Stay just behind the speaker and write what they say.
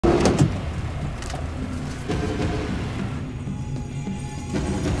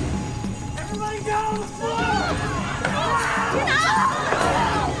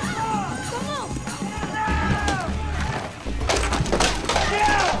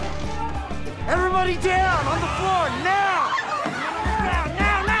Everybody down on the floor now! Now!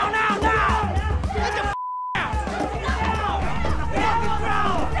 Get the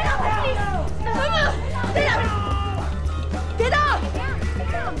down! Get up!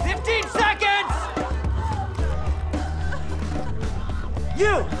 15 seconds!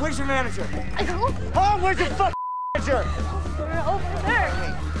 You! Where's your manager? I don't. Oh, where's your fucking manager? They're over there.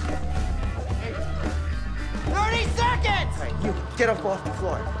 30 seconds! All right, you, get up off the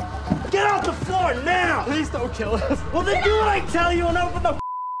floor. Get off the floor now! Please don't kill us. Well, then do what I tell you and open the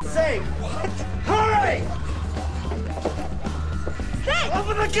safe. What? Hurry! Hey!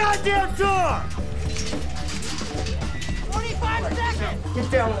 Open the goddamn door! 45 seconds! Get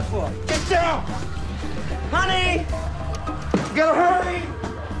down on the floor. Get down! Honey! You gotta hurry!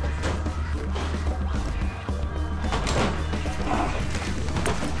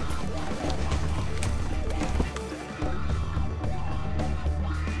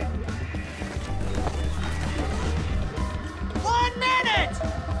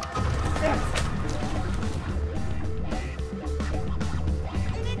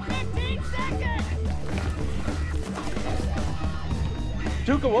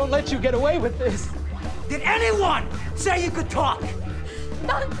 Duca won't let you get away with this. Did anyone say you could talk?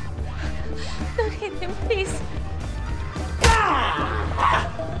 Don't hit him, please.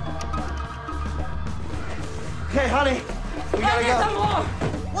 Okay, honey, we gotta go. Some more.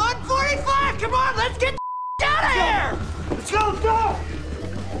 1:45. Come on, let's get out of here. Let's go.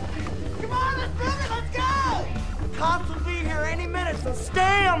 Come on, let's move it. Let's go. Cops will be here any minute, so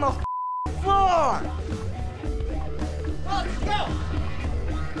stay on the floor. Let's go.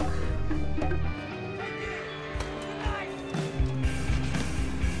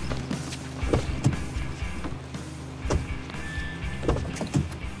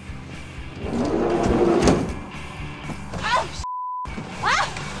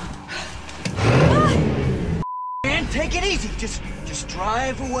 Take it easy. Just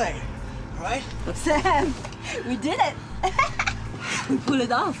drive away. All right? Sam, we did it. We pulled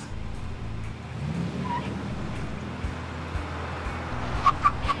it off.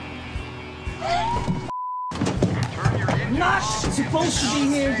 Not supposed to be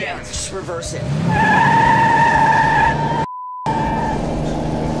here yet. Just reverse it.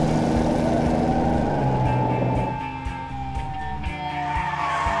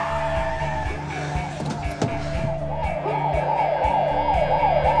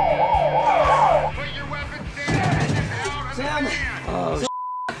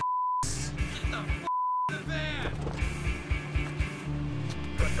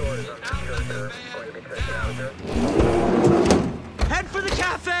 Head for the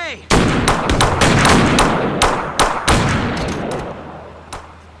cafe!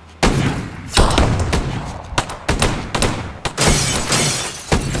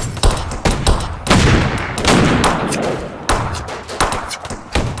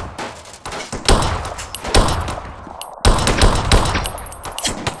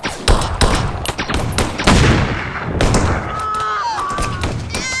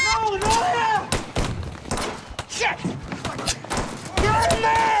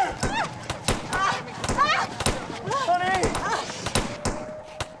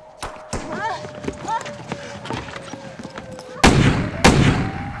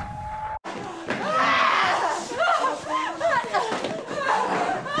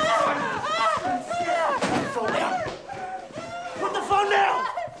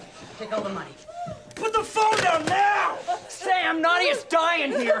 Take all the money. Put the phone down now! Sam, Nadia's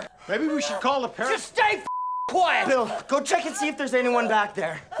dying here. Maybe we should call the parents. Just stay quiet. Bill, go check and see if there's anyone back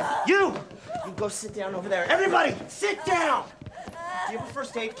there. You go sit down over there. Everybody, sit down. Do you have a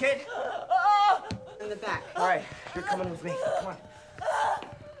first aid kit? In the back. All right, you're coming with me. Come on.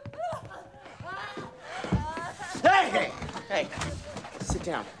 Hey! Sit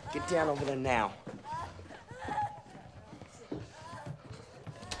down. Get down over there now.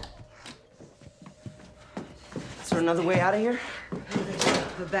 Is there another way out of here?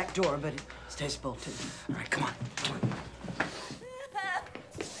 The back door, but it stays bolted. All right, come on.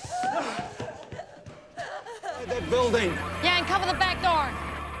 That building. Yeah, and cover the back door.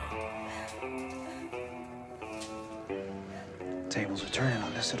 Tables are turning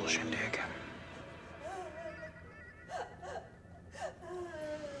on this little shindig.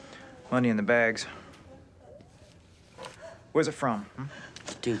 Money in the bags. Where's it from?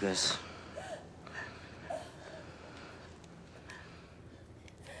 Dugas.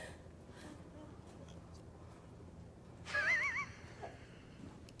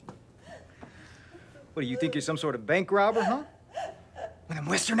 What, do you think you're some sort of bank robber, huh? With them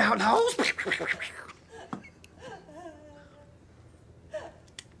Western outlaws?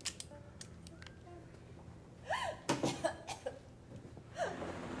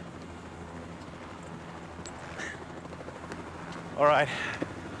 All right.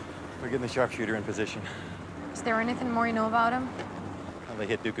 We're getting the sharpshooter in position. Is there anything more you know about him? Well, they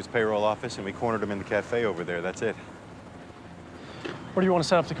hit Duca's payroll office, and we cornered him in the cafe over there. That's it. Where do you want to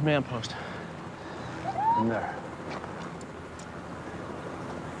set up the command post? In there.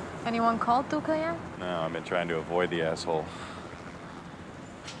 Anyone called Duca yet? No, I've been trying to avoid the asshole.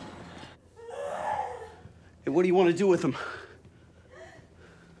 Hey, what do you want to do with him?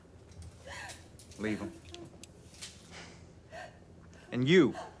 Leave him. And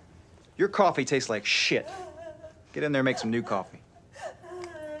you, your coffee tastes like shit. Get in there and make some new coffee.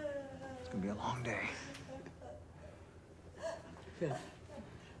 It's gonna be a long day. Hey,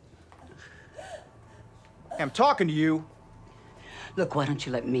 I'm talking to you. Look, why don't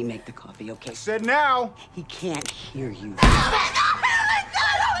you let me make the coffee, okay? I said now. He can't hear you.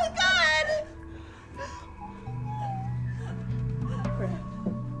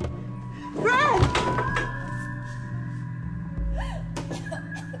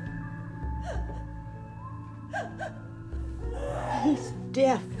 He's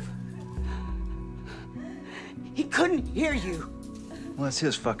deaf. He couldn't hear you. Well, that's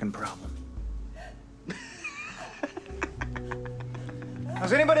his fucking problem.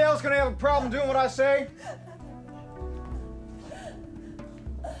 Is anybody else gonna have a problem doing what I say?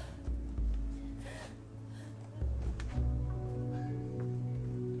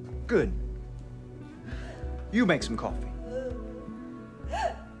 Good. You make some coffee.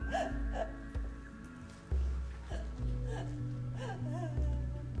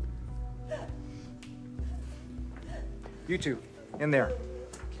 You two, in there.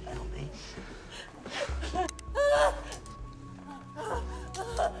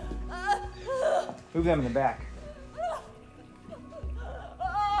 Move them in the back.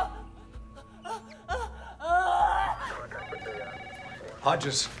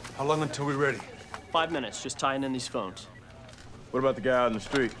 Hodges, how long until we're ready? 5 minutes, just tying in these phones. What about the guy out in the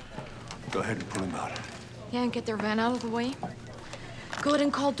street? Go ahead and pull him out. Yeah, and get their van out of the way. Go ahead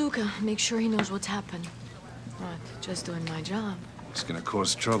and call Duca. Make sure he knows what's happened. What? Just doing my job. It's gonna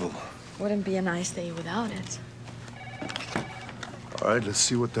cause trouble. Wouldn't be a nice day without it. All right, let's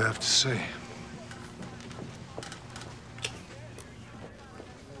see what they have to say.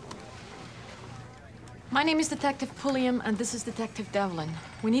 My name is Detective Pulliam, and this is Detective Devlin.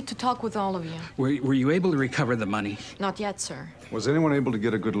 We need to talk with all of you. Were you able to recover the money? Not yet, sir. Was anyone able to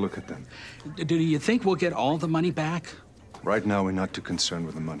get a good look at them? Do you think we'll get all the money back? Right now, we're not too concerned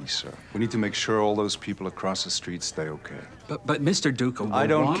with the money, sir. We need to make sure all those people across the street stay okay. But Mr. Duca will I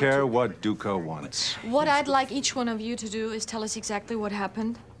don't want... care what Duca wants. What I'd like each one of you to do is tell us exactly what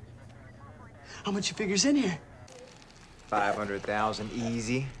happened. How much figures in here? 500,000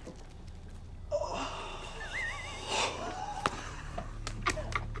 easy.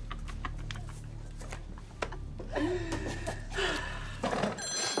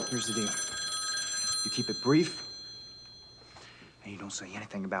 Here's the deal. You keep it brief, and you don't say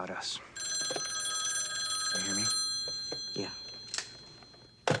anything about us. You hear me? Yeah.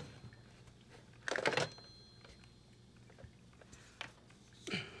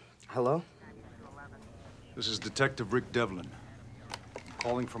 Hello? This is Detective Rick Devlin. I'm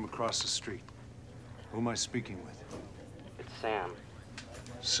calling from across the street. Who am I speaking with? It's Sam.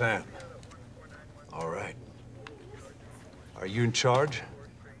 Sam. All right. Are you in charge?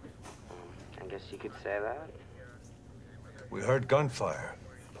 I guess you could say that. We heard gunfire.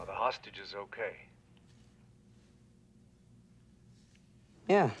 Are the hostages okay?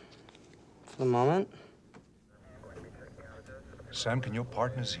 Yeah. For the moment. Sam, can your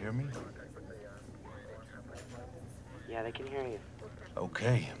partners hear me? Yeah, they can hear you.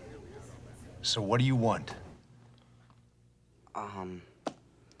 Okay. So what do you want?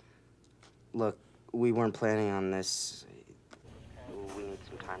 Look, we weren't planning on this. We need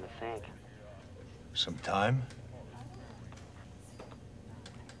some time to think. Some time?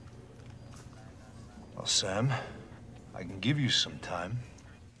 Well, Sam, I can give you some time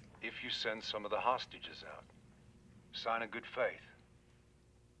if you send some of the hostages out. Sign a good faith.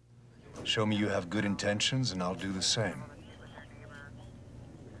 Show me you have good intentions, and I'll do the same.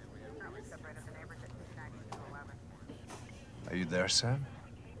 Are you there, Sam?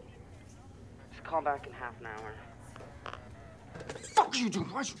 Just call back in half an hour. Fuck you, dude.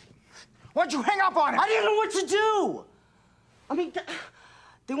 Why'd you hang up on him? I didn't know what to do! I mean,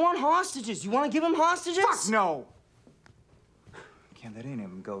 they want hostages. You want to give them hostages? Fuck no! Can't let any of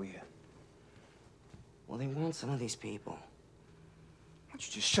them go yet. Well, they want some of these people. Why don't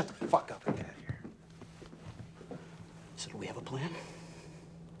you just shut the fuck up and get out of here? So do we have a plan?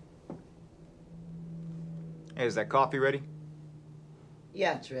 Hey, is that coffee ready?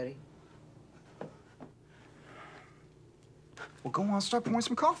 Yeah, it's ready. Well, go on, start pouring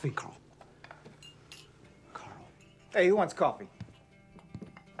some coffee. Carl. Hey, who wants coffee?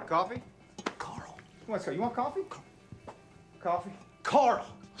 Coffee? Carl. Who wants coffee? You want coffee? Coffee? Carl!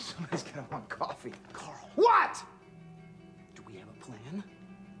 Somebody's gonna want coffee. Carl. What? Do we have a plan?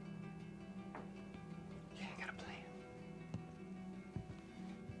 Yeah, I got a plan.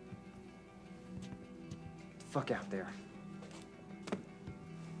 Fuck out there.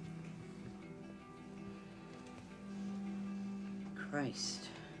 Christ.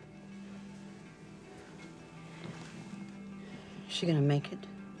 Is she gonna make it?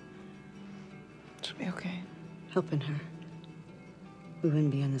 She'll be okay. Helping her. We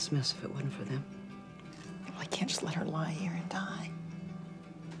wouldn't be in this mess if it wasn't for them. Well, I can't just let her lie here and die.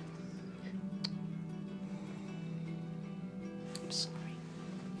 I'm sorry.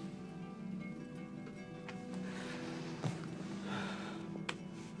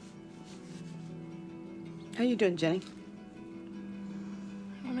 How you doing, Jenny?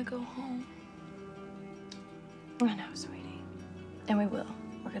 I want to go home. I know, sweetie. And we will.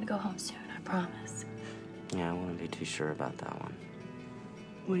 We're gonna go home soon, I promise. Yeah, I wouldn't be too sure about that one.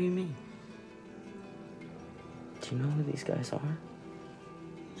 What do you mean? Do you know who these guys are?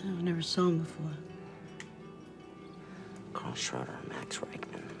 No, I never saw him before. Carl Schroeder and Max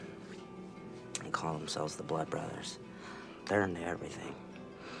Reichman. They call themselves the Blood Brothers. They're into everything.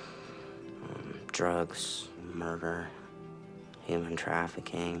 Drugs, murder, human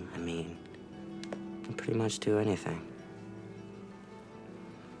trafficking. I mean, they pretty much do anything.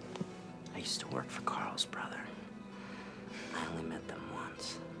 I used to work for Carl's brother. I only met them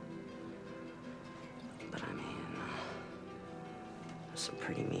once. But I mean, they're some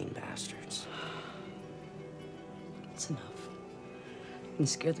pretty mean bastards. It's enough. You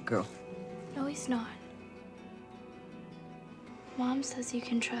scared the girl. No, he's not. Mom says you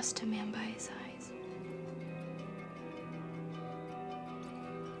can trust a man by his eyes.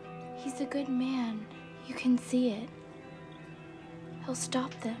 He's a good man. You can see it. He'll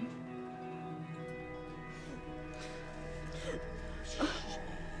stop them.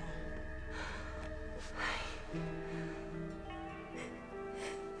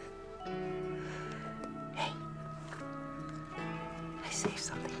 Hey, I saved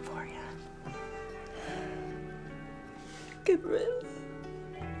something for you. Get rid of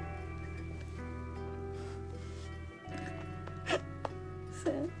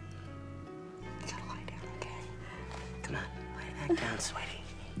Sam. You gotta lie down, okay? Come on, lay back down, sweetie.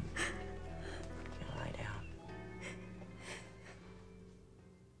 You gotta lie down.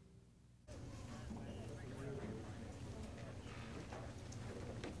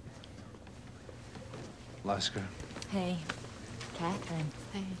 Lasker, Hey, Catherine.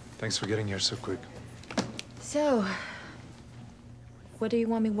 Hey. thanks for getting here so quick. So, what do you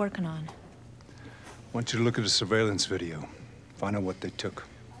want me working on? I want you to look at a surveillance video. Find out what they took.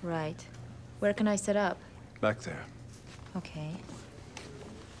 Right. Where can I set up? Back there. Okay.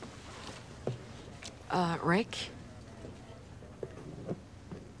 Rick?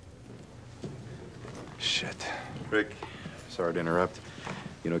 Shit. Rick, sorry to interrupt.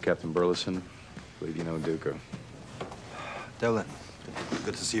 You know Captain Burleson? Believe you know Duca. Dylan,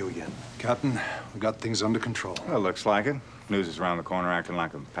 good to see you again. Captain, we got things under control. Well, looks like it. News is around the corner acting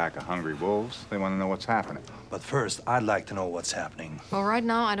like a pack of hungry wolves. They want to know what's happening. But first, I'd like to know what's happening. Well, right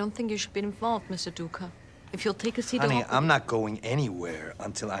now, I don't think you should be involved, Mr. Duca. If you'll take a seat... Honey, I'm not going anywhere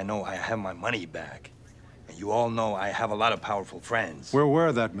until I know I have my money back. And you all know I have a lot of powerful friends. We're aware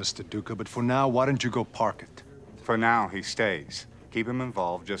of that, Mr. Duca, but for now, why don't you go park it? For now, he stays. Keep him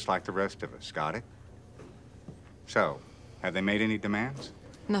involved just like the rest of us. Got it? So, have they made any demands?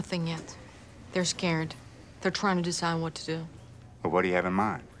 Nothing yet. They're scared. They're trying to decide what to do. Well, what do you have in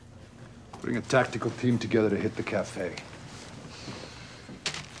mind? Putting a tactical team together to hit the cafe.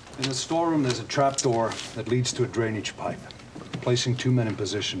 In the storeroom, there's a trapdoor that leads to a drainage pipe. Placing 2 men in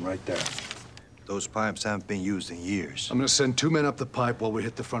position right there. Those pipes haven't been used in years. I'm gonna send 2 men up the pipe while we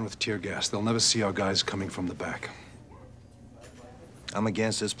hit the front with tear gas. They'll never see our guys coming from the back. I'm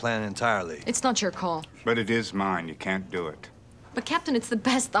against this plan entirely. It's not your call. But it is mine. You can't do it. But, Captain, it's the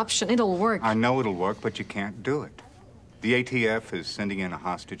best option. It'll work. I know it'll work, but you can't do it. The ATF is sending in a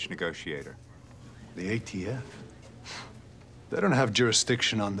hostage negotiator. The ATF? They don't have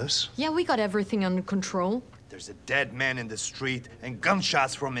jurisdiction on this. Yeah, we got everything under control. There's a dead man in the street and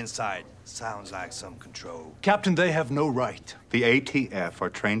gunshots from inside. Sounds like some control. Captain, they have no right. The ATF are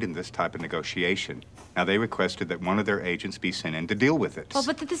trained in this type of negotiation. Now, they requested that one of their agents be sent in to deal with it. Oh,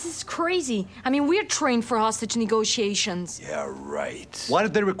 but this is crazy. I mean, we're trained for hostage negotiations. Yeah, right. Why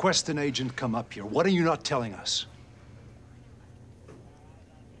did they request an agent come up here? What are you not telling us?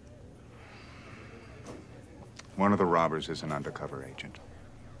 One of the robbers is an undercover agent.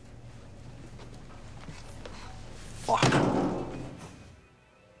 Fuck.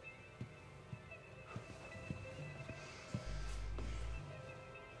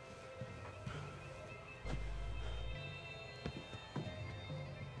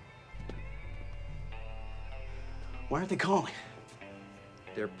 Why aren't they calling?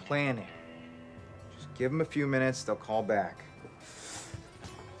 They're planning. Just give them a few minutes, they'll call back.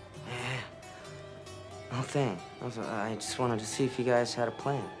 No thing. I just wanted to see if you guys had a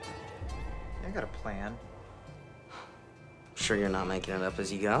plan. I got a plan. Sure you're not making it up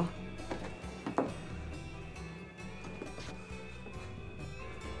as you go? I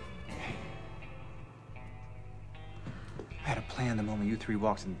had a plan the moment you three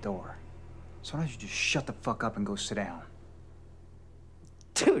walked in the door. So why don't you just shut the fuck up and go sit down?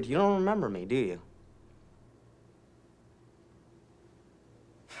 Dude, you don't remember me, do you?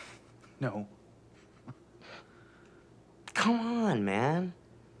 No. Come on, man.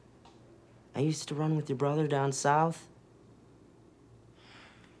 I used to run with your brother down south.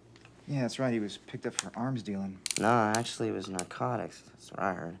 Yeah, that's right. He was picked up for arms dealing. No, actually, it was narcotics. That's what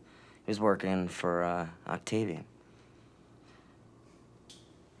I heard. He was working for Octavian.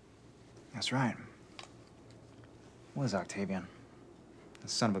 That's right. Was Octavian. The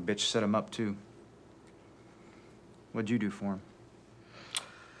son of a bitch set him up, too. What'd you do for him?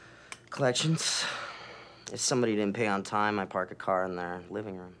 Collections. If somebody didn't pay on time, I park a car in their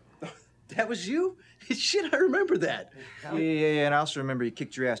living room. That was you? Shit, I remember that. Yeah, and I also remember you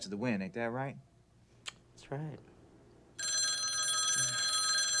kicked your ass to the wind, ain't that right? That's right.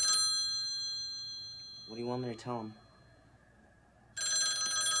 What do you want me to tell him?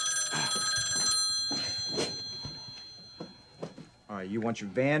 All right, you want your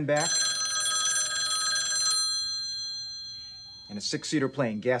van back? And a 6-seater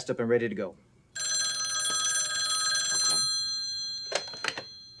plane, gassed up and ready to go.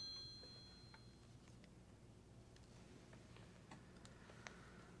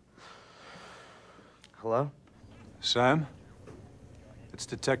 Hello? Sam? It's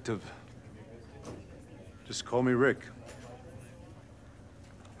Detective. Just call me Rick.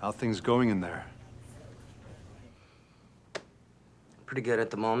 How things going in there? Pretty good at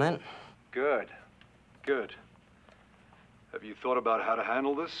the moment. Good. Good. Have you thought about how to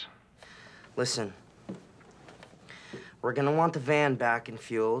handle this? Listen, we're gonna want the van back and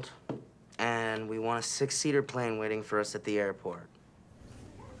fueled, and we want a 6-seater plane waiting for us at the airport.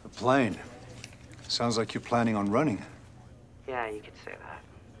 A plane? Sounds like you're planning on running. Yeah, you could say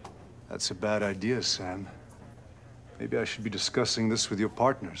that. That's a bad idea, Sam. Maybe I should be discussing this with your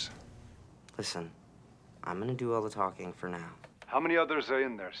partners. Listen, I'm gonna do all the talking for now. How many others are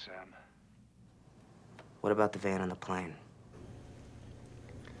in there, Sam? What about the van and the plane?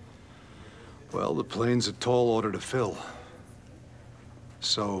 Well, the plane's a tall order to fill.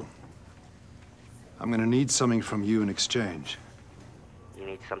 So, I'm gonna need something from you in exchange. You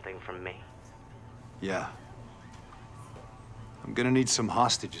need something from me. Yeah. I'm gonna need some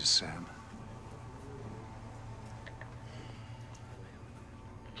hostages, Sam.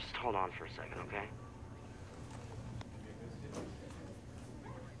 Just hold on for a second, okay?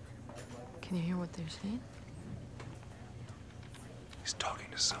 Can you hear what they're saying? He's talking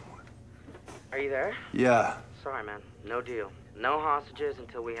to someone. Are you there? Yeah. Sorry, man. No deal. No hostages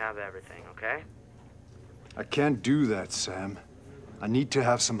until we have everything, okay? I can't do that, Sam. I need to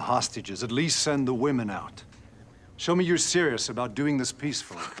have some hostages. At least send the women out. Show me you're serious about doing this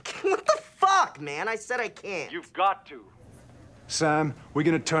peacefully. What the fuck, man? I said I can't. You've got to. Sam, we're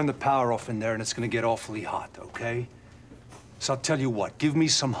gonna turn the power off in there and it's gonna get awfully hot, okay? So I'll tell you what, give me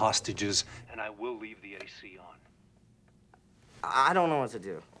some hostages and I will leave the AC on. I don't know what to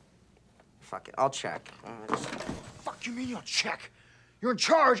do. Fuck it, I'll check. Fuck you mean you'll check? You're in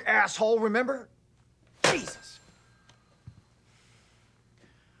charge, asshole, remember? Jesus.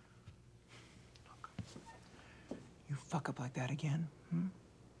 Look, you fuck up like that again,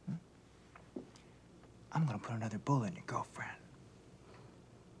 I'm gonna put another bullet in your girlfriend.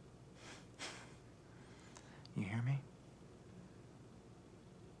 You hear me?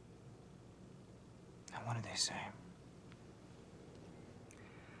 Now, what did they say?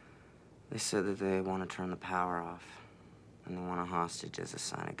 They said that they want to turn the power off, and they want a hostage as a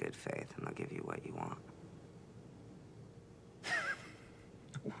sign of good faith, and they'll give you what you want.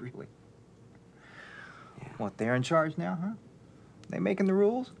 Oh, really? Yeah. What, they're in charge now, huh? They making the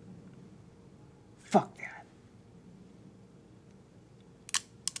rules? Fuck that.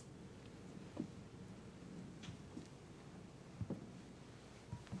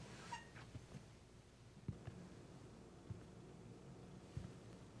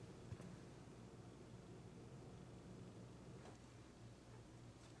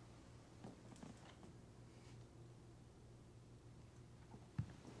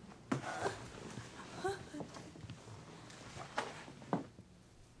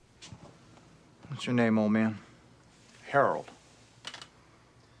 What's your name, old man? Harold.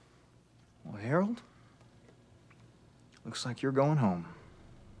 Well, Harold? Looks like you're going home.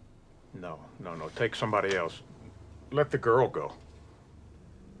 No. Take somebody else. Let the girl go.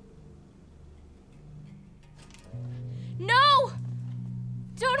 No!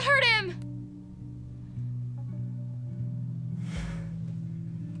 Don't hurt him!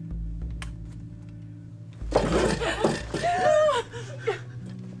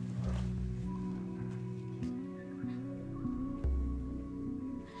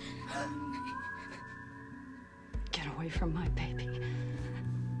 Get away from my baby.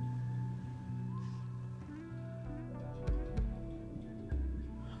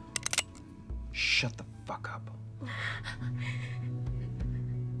 Shut the fuck up.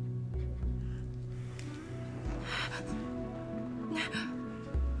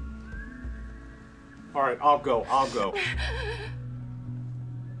 All right, I'll go.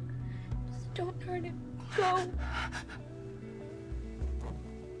 Just don't hurt him. Go.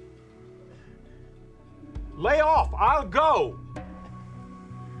 Lay off, I'll go.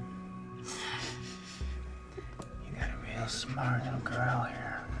 You got a real smart little girl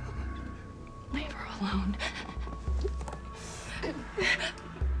here. Leave her alone.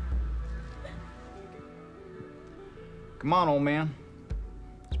 Come on, old man.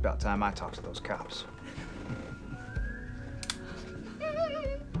 It's about time I talk to those cops.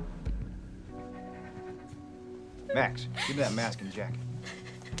 Max, give me that mask and jacket.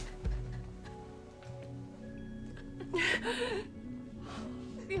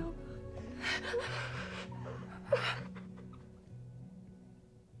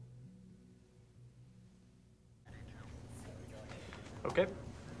 Okay.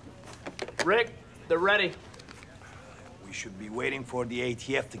 Rick, they're ready. We should be waiting for the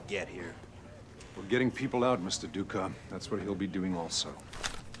ATF to get here. We're getting people out, Mr. Duca. That's what he'll be doing also.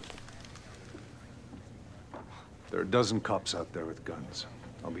 There are a dozen cops out there with guns.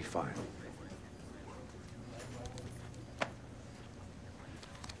 I'll be fine.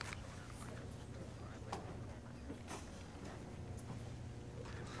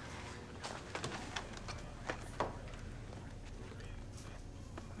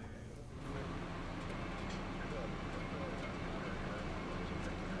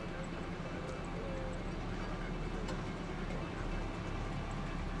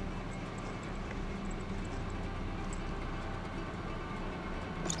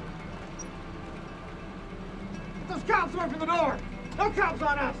 Those cops away from the door! No cops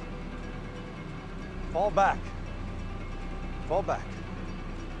on us! Fall back. Fall back.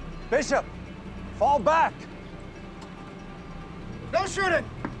 Bishop! Fall back! No shooting!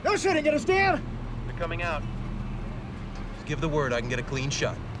 No shooting, you understand? They're coming out. Just give the word, I can get a clean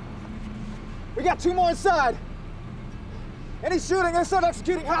shot. We got 2 more inside. Any shooting, they start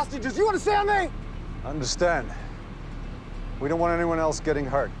executing hostages. You understand me? Understand. We don't want anyone else getting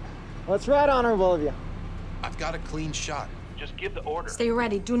hurt. Well, that's right, honorable of you. I've got a clean shot. Just give the order. Stay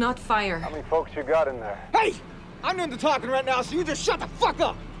ready. Do not fire. How many folks you got in there? Hey! I'm doing the talking right now, so you just shut the fuck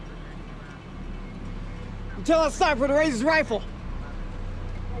up! You tell that sniper to raise his rifle.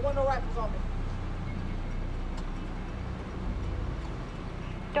 I want no rifles on me.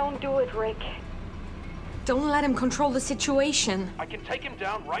 Don't do it, Rick. Don't let him control the situation. I can take him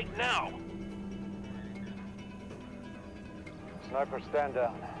down right now. Sniper, stand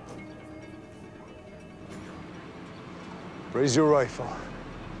down. Raise your rifle.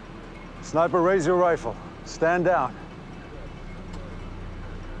 Sniper, raise your rifle. Stand down.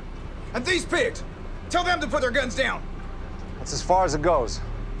 And these pigs! Tell them to put their guns down! That's as far as it goes.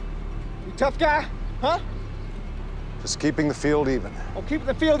 You tough guy, huh? Just keeping the field even. Oh, keeping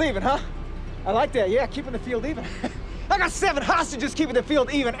the field even, huh? I like that, yeah, keeping the field even. I got 7 hostages keeping the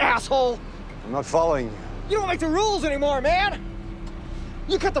field even, asshole! I'm not following you. You don't make the rules anymore, man!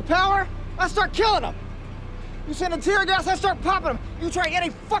 You cut the power, I start killing them! You send in tear gas, I start popping them! You try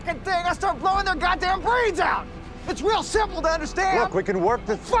any fucking thing, I start blowing their goddamn brains out! It's real simple to understand! Look, we can work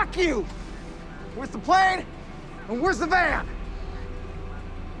this. Fuck you! Where's the plane? And where's the van?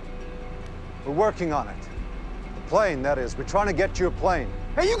 We're working on it. The plane, that is. We're trying to get you a plane.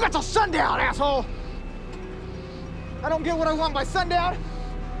 Hey, you got till sundown, asshole! I don't get what I want by sundown.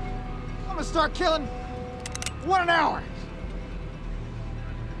 I'm gonna start killing 1 an hour.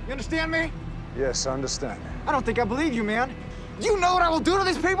 You understand me? Yes, I understand. I don't think I believe you, man. You know what I will do to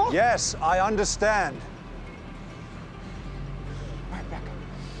these people? Yes, I understand. All right, back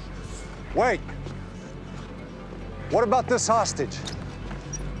up. Wait. What about this hostage?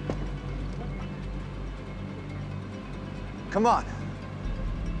 Come on.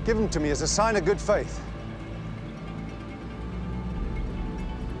 Give him to me as a sign of good faith.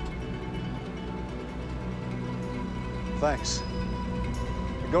 Thanks.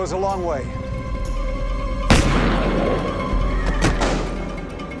 It goes a long way.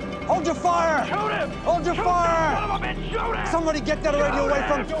 Hold your fire! Shoot him! Hold your Shoot fire! Him, son of a bitch! Shoot him! Somebody get that radio away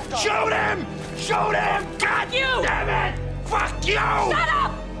from Duca! Shoot him! Shoot him! God You! damn it! Fuck you! Shut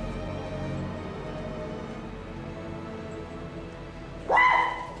up!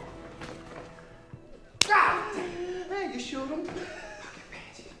 Hey, you showed them.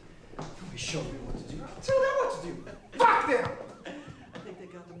 You showed me what to do. Tell them what to do. Fuck them! I think they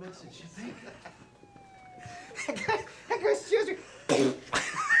got the message, you think? That guy's seriously.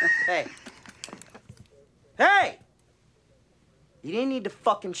 Hey. Hey! You didn't need to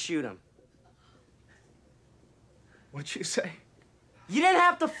fucking shoot him. What'd you say? You didn't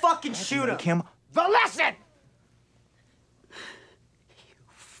have to fucking shoot him. Kim. The lesson!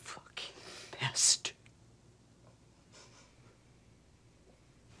 Pest.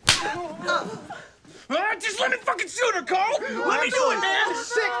 Just let me fucking shoot her, Cole! Let me do it, man! I'm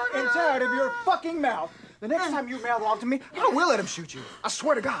sick and tired of your fucking mouth. The next time you mouth off to me, I will let him shoot you. I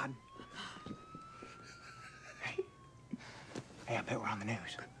swear to God. Hey, I bet we're on the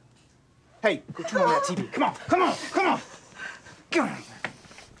news. Hey, go turn on that TV. Come on, come on, come on. Get on here.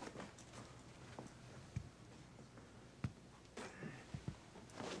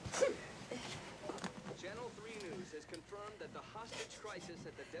 Channel 3 News has confirmed that the hostage crisis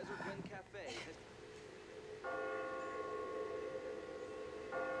at the Desert Wind Cafe has...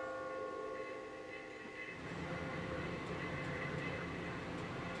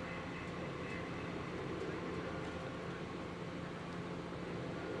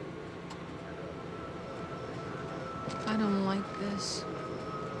 I don't like this.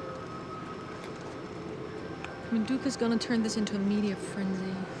 I mean, Duca's gonna turn this into a media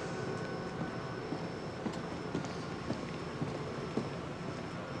frenzy.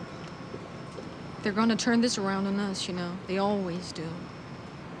 They're gonna turn this around on us, you know. They always do.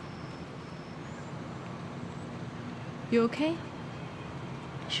 You okay?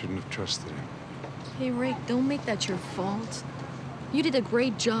 I shouldn't have trusted him. Hey, Rick, don't make that your fault. You did a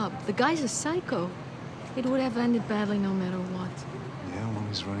great job. The guy's a psycho. It would have ended badly no matter what. Yeah, well,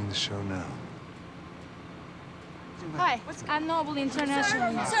 he's running the show now. Hi, I'm Noble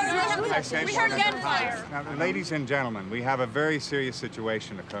International. Sir, we heard gunfire. Now, ladies and gentlemen, we have a very serious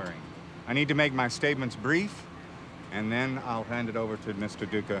situation occurring. I need to make my statements brief, and then I'll hand it over to Mr.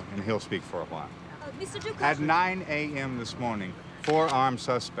 Duca, and he'll speak for a while. Mr. Duca. At 9 a.m. this morning, 4 armed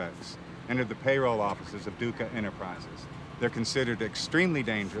suspects entered the payroll offices of Duca Enterprises. They're considered extremely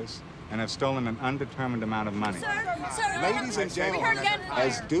dangerous and have stolen an undetermined amount of money. Ladies and gentlemen,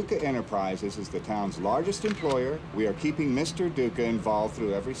 As Duca Enterprises is the town's largest employer, we are keeping Mr. Duca involved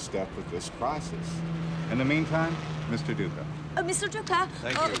through every step of this crisis. In the meantime, Mr. Duca. Mr. Duca,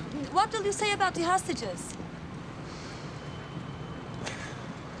 Thank you. what will you say about the hostages?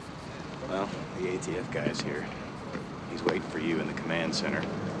 Well, the ATF guy's here. He's waiting for you in the command center.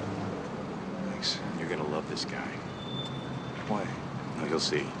 Thanks. You're gonna love this guy. Why? Oh, you'll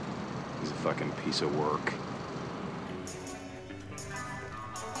see. He's a fucking piece of work.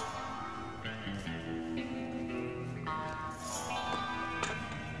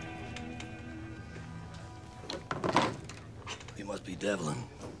 You must be Devlin.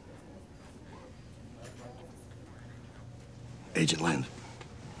 Agent Lynn.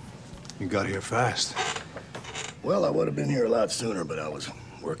 You got here fast. Well, I would have been here a lot sooner, but I was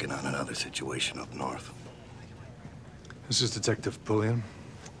working on another situation up north. This is Detective Pulliam.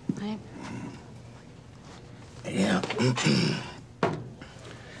 Hi. Yeah.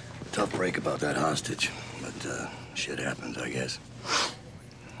 Tough break about that hostage, but shit happens, I guess.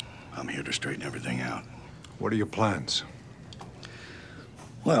 I'm here to straighten everything out. What are your plans?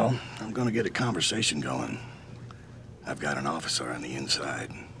 Well, I'm gonna get a conversation going. I've got an officer on the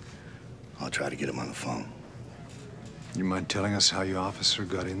inside. I'll try to get him on the phone. You mind telling us how your officer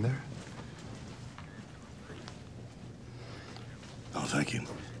got in there? Oh, thank you.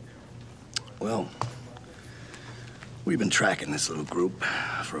 Well, we've been tracking this little group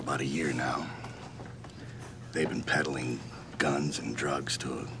for about a year now. They've been peddling guns and drugs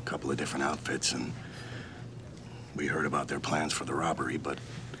to a couple of different outfits, and we heard about their plans for the robbery, but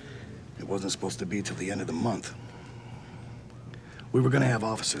it wasn't supposed to be till the end of the month. We were gonna have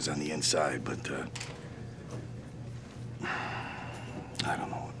officers on the inside, but I don't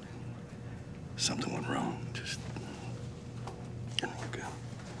know. Something went wrong. Just didn't work out.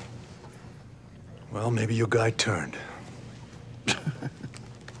 Well, maybe your guy turned.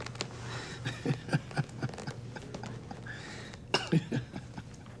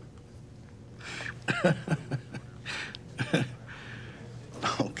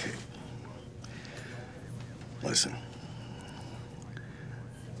 Okay. Listen,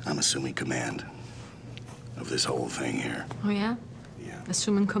 assuming command of this whole thing here. Oh, yeah? Yeah.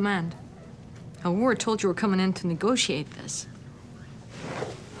 Assuming command. Oh, we were told you were coming in to negotiate this.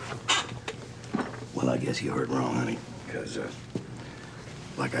 Well, I guess you heard wrong, honey, because,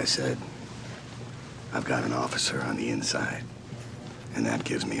 like I said, I've got an officer on the inside, and that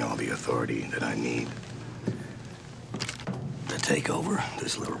gives me all the authority that I need to take over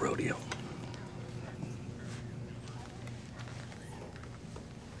this little rodeo.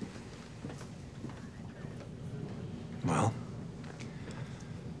 Well,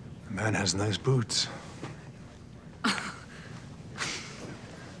 the man has nice boots. For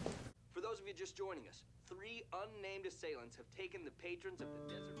those of you just joining us, 3 unnamed assailants have taken the patrons of the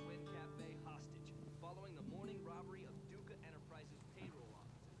Desert Wind Cafe hostage following the morning robbery of Duca Enterprises payroll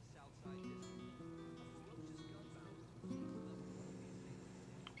office in the Southside District.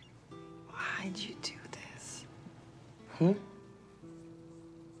 Why'd you do this?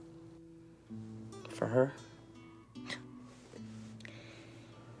 For her?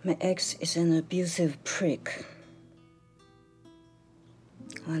 My ex is an abusive prick.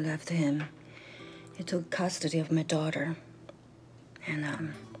 When I left him, he took custody of my daughter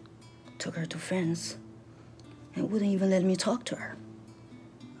and took her to France and wouldn't even let me talk to her.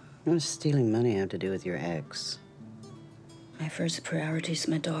 What does stealing money have to do with your ex? My first priority is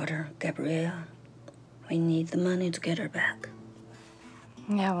my daughter, Gabrielle. We need the money to get her back.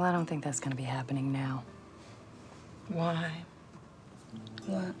 Yeah, well, I don't think that's gonna be happening now. Why?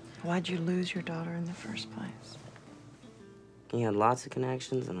 What? Why'd you lose your daughter in the first place? He had lots of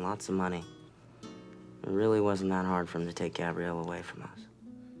connections and lots of money. It really wasn't that hard for him to take Gabrielle away from us.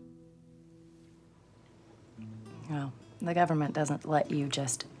 Well, the government doesn't let you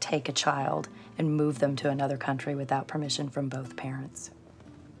just take a child and move them to another country without permission from both parents.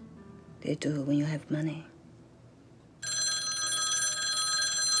 They do when you have money.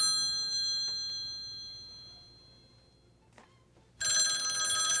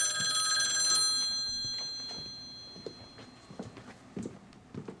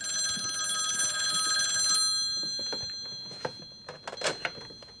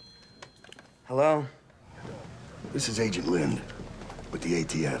 Hello? This is Agent Lind with the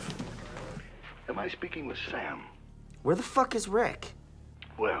ATF. Am I speaking with Sam? Where the fuck is Rick?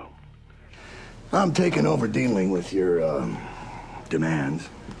 Well, I'm taking over dealing with your, demands.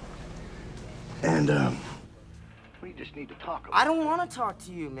 And, we just need to talk I don't want to talk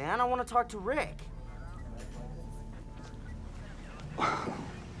to you, man. I want to talk to Rick.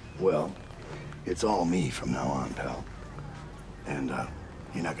 Well, it's all me from now on, pal. And,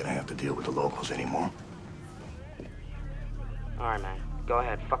 you're not gonna have to deal with the locals anymore. All right, man. Go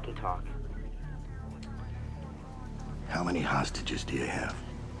ahead. Fucking talk. How many hostages do you have?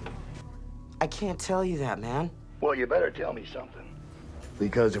 I can't tell you that, man. Well, you better tell me something.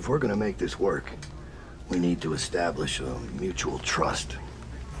 Because if we're gonna make this work, we need to establish a mutual trust.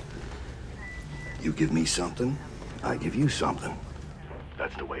 You give me something, I give you something.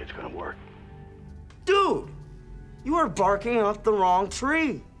 That's the way it's gonna work. Dude! You are barking up the wrong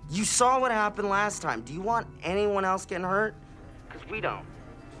tree. You saw what happened last time. Do you want anyone else getting hurt? Because we don't.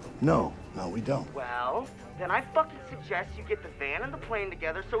 No, we don't. Well, then I fucking suggest you get the van and the plane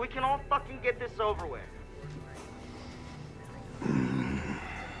together so we can all fucking get this over with.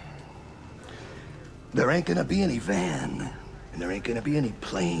 There ain't gonna be any van, and there ain't gonna be any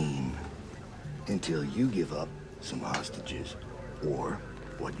plane until you give up some hostages or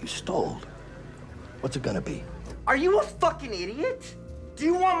what you stole. What's it gonna be? Are you a fucking idiot? Do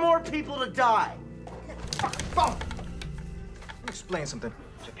you want more people to die? Let me explain something.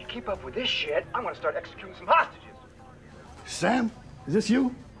 So if you keep up with this shit, I'm gonna start executing some hostages. Sam, is this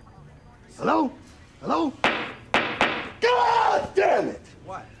you? Hello? Hello? God damn it!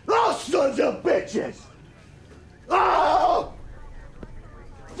 What? Those sons of bitches! Oh!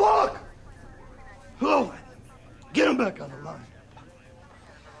 Fuck! Oh! Get him back on the line.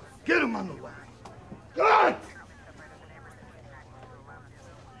 Get him on the line. God!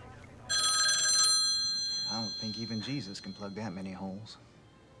 I don't think even Jesus can plug that many holes.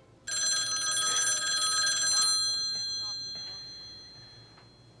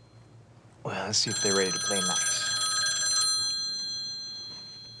 Well, let's see if they're ready to play nice.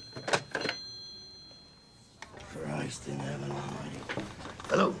 Christ in heaven almighty.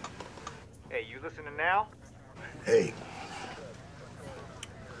 Hello? Hey, you listening now? Hey.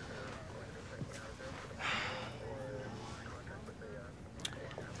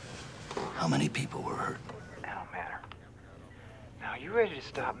 How many people were hurt? That don't matter. Now, you ready to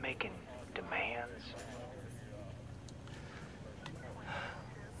stop making demands?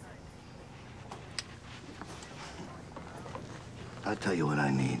 I'll tell you what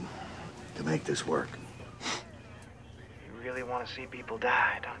I need. to make this work. You really want to see people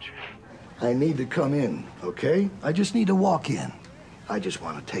die, don't you? I need to come in, okay? I just need to walk in. I just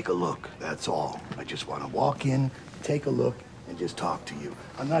want to take a look, that's all. I just want to walk in, take a look, and just talk to you.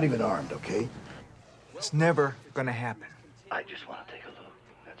 I'm not even armed, okay? It's never gonna happen. I just want to take a look,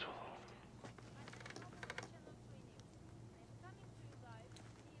 that's all.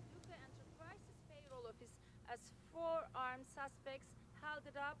 Payroll office as 4 armed suspects held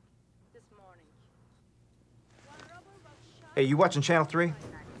it up this morning. One robber was shot. Hey, you watching Channel 3?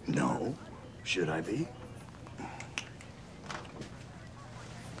 No. Should I be?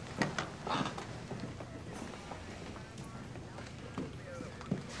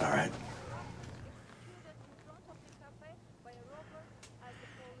 All right.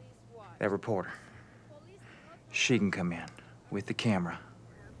 That reporter. She can come in with the camera.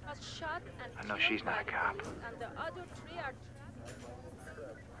 I know she's not a cop. And the other 3 are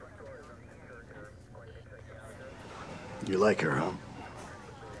You like her, huh?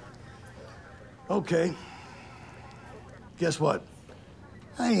 Okay. Guess what?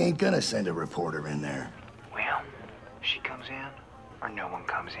 I ain't gonna send a reporter in there. Well, she comes in or no one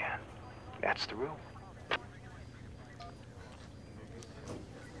comes in. That's the rule.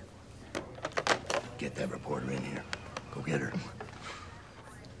 Get that reporter in here. Go get her.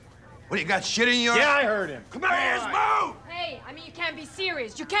 What, you got shit in your... Yeah, I heard him. Come on, move! Hey, I mean, you can't be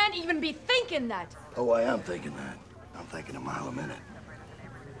serious. You can't even be thinking that. Oh, I am thinking that. I'm thinking a mile a minute.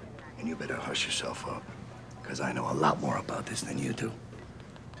 And you better hush yourself up, because I know a lot more about this than you do.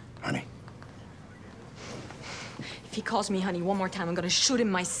 Honey. If he calls me honey one more time, I'm gonna shoot him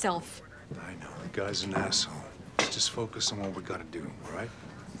myself. I know, the guy's an asshole. Just focus on what we gotta do, all right?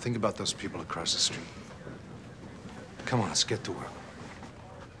 Think about those people across the street. Come on, let's get to work.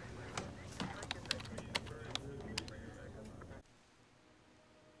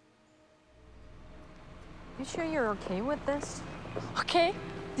 You sure you're okay with this? Okay,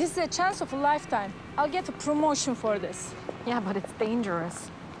 this is a chance of a lifetime. I'll get a promotion for this. Yeah, but it's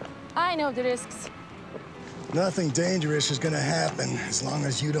dangerous. I know the risks. Nothing dangerous is gonna happen as long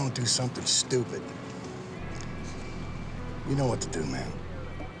as you don't do something stupid. You know what to do, man.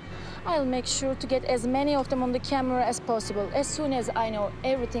 I'll make sure to get as many of them on the camera as possible. As soon as I know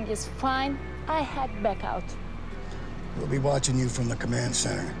everything is fine, I head back out. We'll be watching you from the command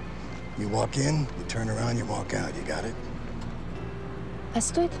center. You walk in, you turn around, you walk out. You got it? Let's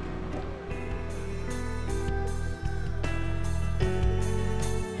do it.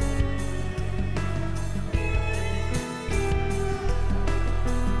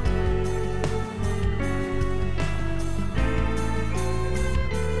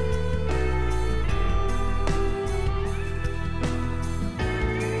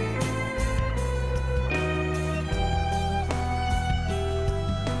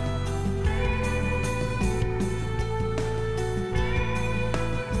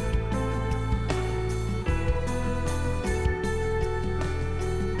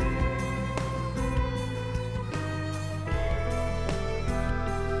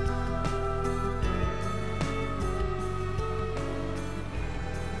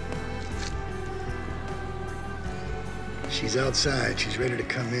 She's outside. She's ready to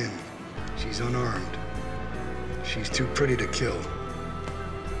come in. She's unarmed. She's too pretty to kill.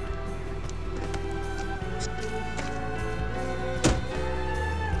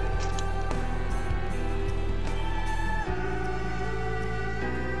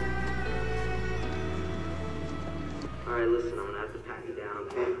 All right, listen, I'm gonna have to pat you down,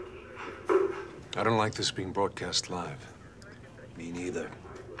 okay? I don't like this being broadcast live. Me neither.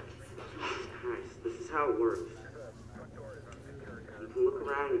 Christ, this is how it works. You can look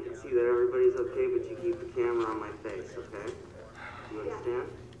around, you can see that everybody's okay, but you keep the camera on my face, okay? You understand?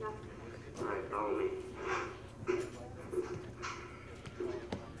 Yeah. All right, follow me.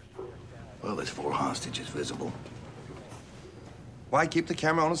 Well, there's 4 hostages visible. Why keep the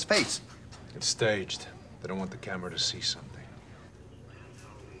camera on his face? It's staged. They don't want the camera to see something.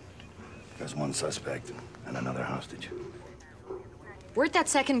 There's 1 suspect and another hostage. Where'd that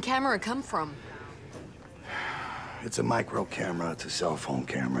second camera come from? It's a micro camera. It's a cell phone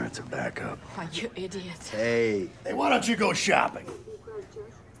camera. It's a backup. Oh, you idiot. Hey, why don't you go shopping?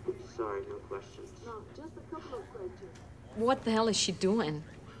 Sorry, no questions. No, just a couple of questions. What the hell is she doing?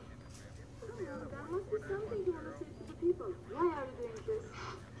 There must be something you want to say to the people. Why are you doing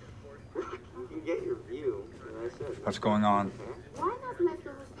this? You can get your view, as I said. What's going on? Why not let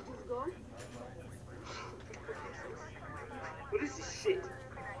the hostages go? What is this shit?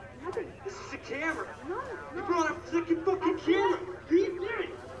 Nothing. This is a camera. No, You no. brought a fucking camera. What are you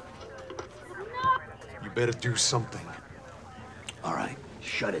doing? You better do something. All right,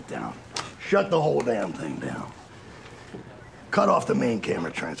 shut it down. Shut the whole damn thing down. Cut off the main camera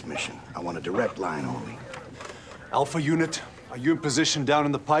transmission. I want a direct line only. Alpha unit, are you in position down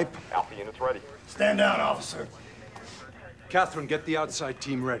in the pipe? Alpha unit's ready. Stand down, officer. Catherine, get the outside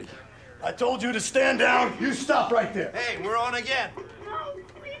team ready. I told you to stand down. You stop right there. Hey, we're on again. I'm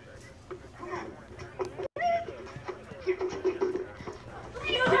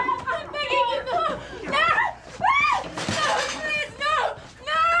begging you, no! No! No! Please, no!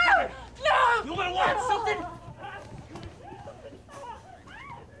 No! No! You wanna watch something?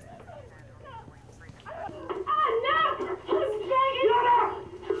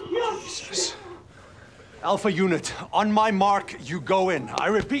 Jesus. Alpha unit, on my mark, you go in. I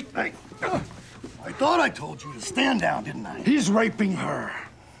repeat. Hey, I thought I told you to stand down, didn't I? He's raping her.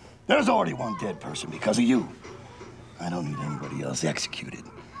 There's already one dead person because of you. I don't need anybody else executed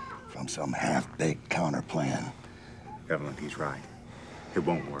from some half-baked counter plan. Evelyn, he's right. It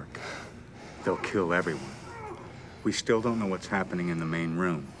won't work. They'll kill everyone. We still don't know what's happening in the main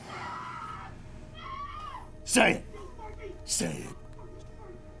room. Say it. Say it.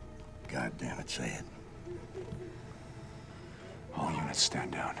 God damn it, say it. All units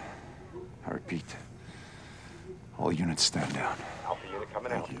stand down. I repeat. All units stand down. Alpha unit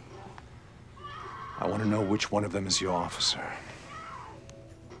coming out. I want to know which one of them is your officer.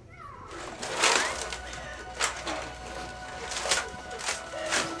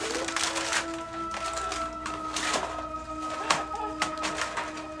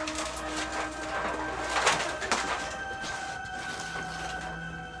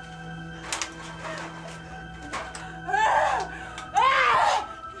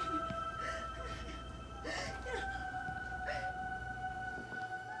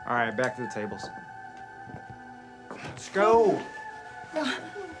 All right, back to the tables. Let's go. Come on.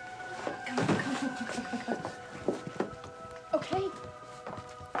 Okay.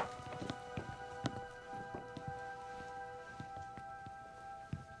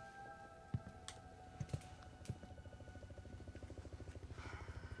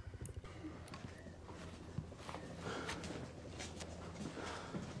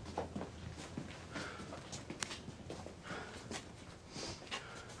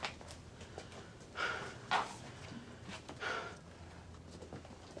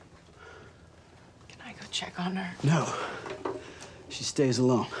 Check on her. No. She stays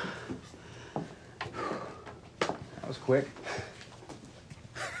alone. That was quick.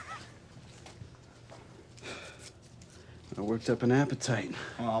 I worked up an appetite.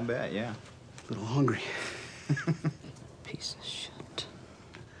 Well, I'll bet, yeah. A little hungry. Piece of shit.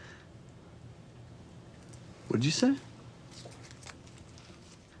 What did you say?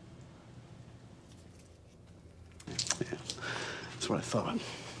 Yeah, that's what I thought.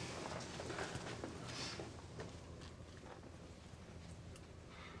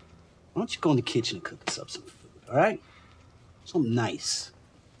 Why don't you go in the kitchen and cook us up some food, all right? Something nice.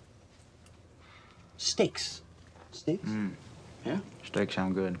 Steaks. Steaks? Yeah? Steaks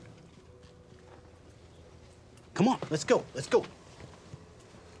sound good. Come on, let's go. Let's go.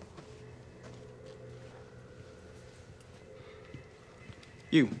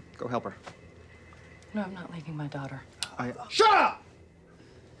 You, go help her. No, I'm not leaving my daughter. Shut up!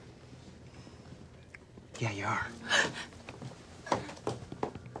 Yeah, you are.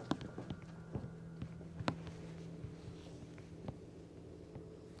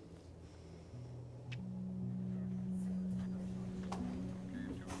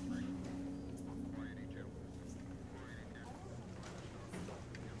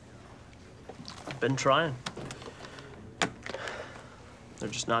 Been trying. They're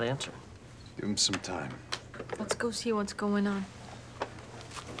just not answering. Give him some time. Let's go see what's going on.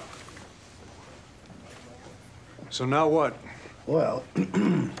 So now what? Well,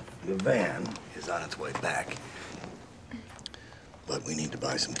 the van is on its way back. But we need to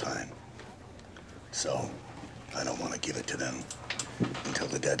buy some time. So, I don't want to give it to them until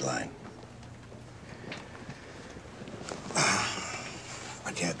the deadline.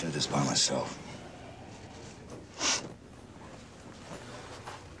 I can't do this by myself.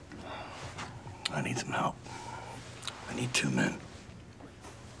 I need some help. I need 2 men.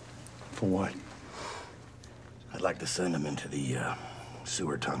 For what? I'd like to send them into the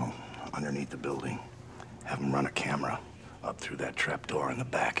sewer tunnel underneath the building. Have them run a camera up through that trap door in the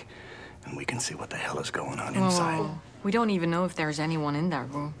back, and we can see what the hell is going on inside. Whoa. We don't even know if there's anyone in that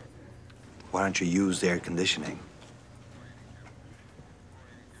room. Why don't you use the air conditioning?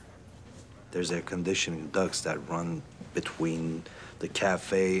 There's air conditioning ducts that run between the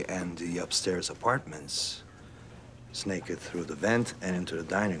cafe and the upstairs apartments. Snake it through the vent and into the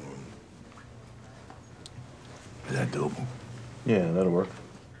dining room. Is that doable? Yeah, that'll work.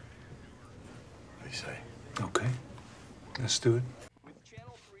 you say. Okay. Let's do it. With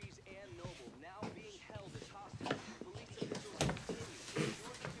Channel 3's Ann Noble now being held as hostage, police officials continue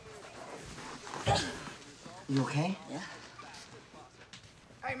to ensure the You okay? Yeah.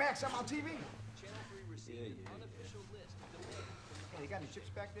 Hey, Max, I'm on TV. Channel 3 received an unofficial list delivered from Hey, you got any chips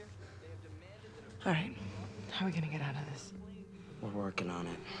back there? They have demanded that All right. How are we gonna get out of this? We're working on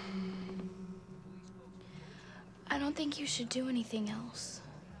it. I don't think you should do anything else.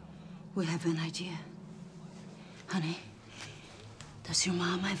 We have an idea. Honey, does your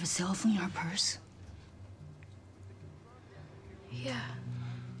mom have a cell phone in her purse? Yeah.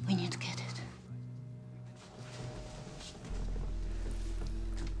 We need to get it.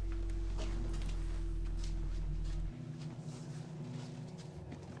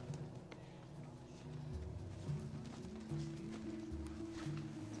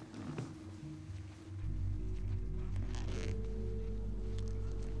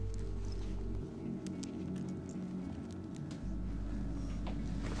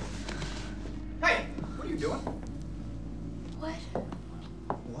 Hey, what are you doing? What?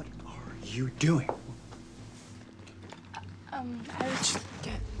 What are you doing? I was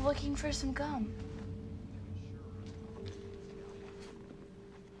looking for some gum.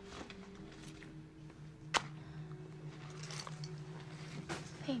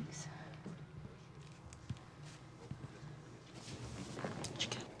 Thanks.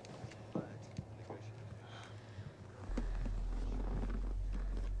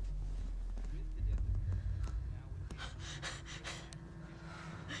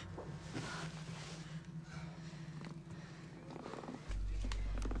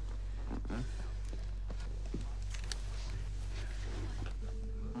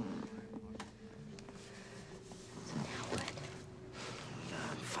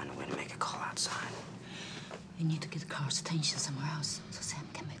 Find a way to make a call outside. We need to get Carl's attention somewhere else so Sam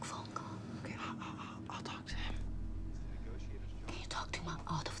can make a phone call. Okay, I'll talk to him. Can you talk to him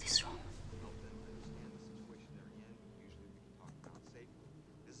out of this room?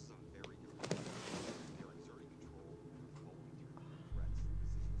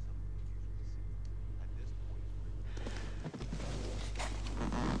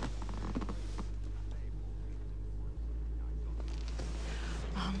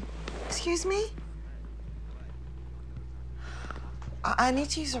 Excuse me? I need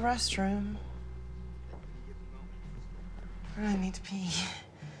to use the restroom. I really need to pee.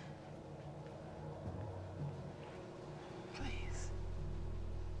 Please.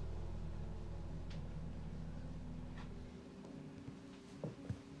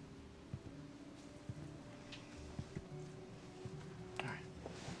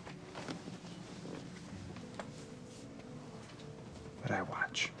 But I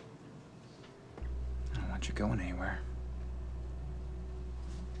watch. I don't want you going anywhere.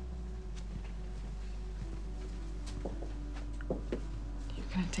 You're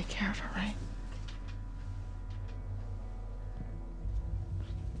gonna take care of her, right?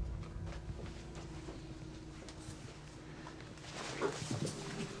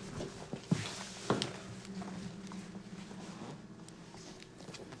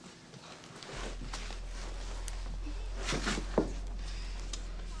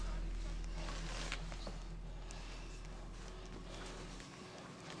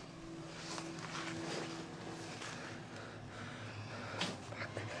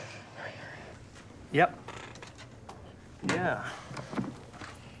 Yep. Yeah.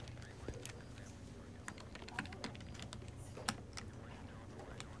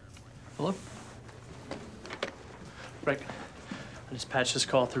 Hello? Right. I just patched this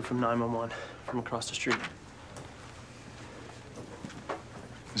call through from 911 from across the street.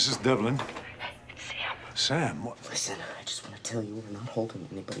 This is Devlin. Sam. Sam, what? Listen, I just want to tell you we're not holding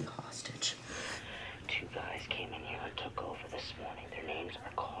anybody hostage. Two guys came in here and took over this morning. Their names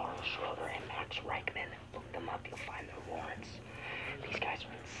are Carl Schroeder and Max Reichman. Look them up, you'll find their warrants. These guys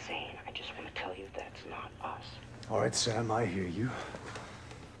are insane. I just want to tell you that it's not us. All right, Sam, I hear you.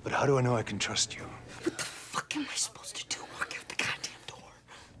 But how do I know I can trust you? What the fuck am I supposed to do? Walk out the goddamn door.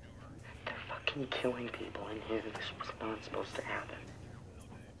 They're fucking killing people in here. This was not supposed to happen.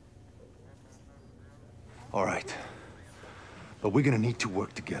 All right. But we're gonna need to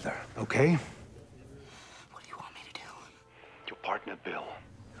work together, okay? What do you want me to do? Your partner, Bill.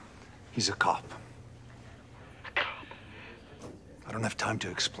 He's a cop. A cop? I don't have time to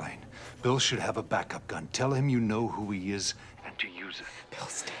explain. Bill should have a backup gun. Tell him you know who he is and to use it.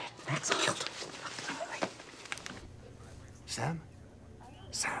 Bill's dead. Max killed him. Sam?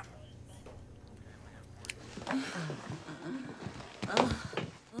 Sam.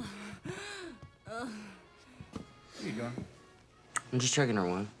 Where you going? I'm just checking her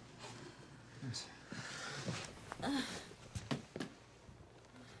one. Yes. That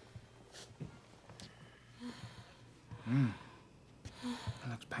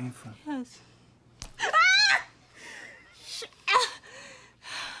looks painful. Yes.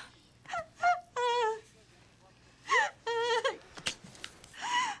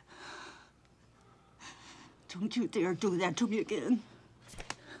 Don't you dare do that to me again.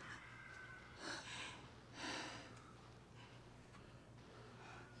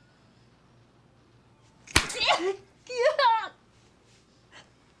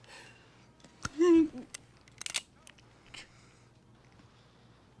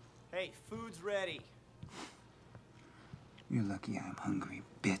 Hey, food's ready. You're lucky I'm hungry,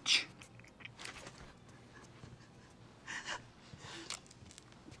 bitch.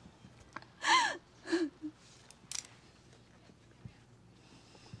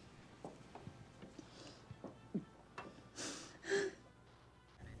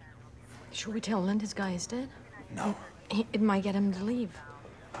 Should we tell Lynn this guy is dead? No. It might get him to leave.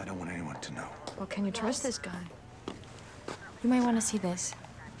 I don't want anyone to know. Well, can you trust this guy? You might want to see this.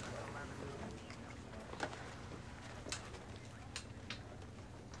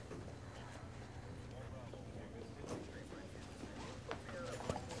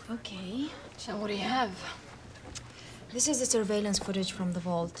 Okay, so what do you have? This is the surveillance footage from the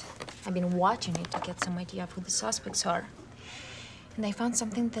vault. I've been watching it to get some idea of who the suspects are. And I found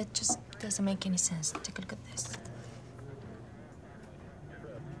something that just doesn't make any sense. Take a look at this.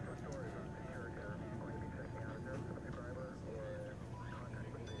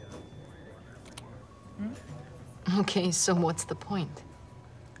 Okay, so what's the point?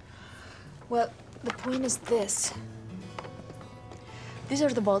 Well, the point is this. These are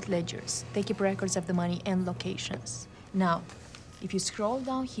the vault ledgers. They keep records of the money and locations. Now, if you scroll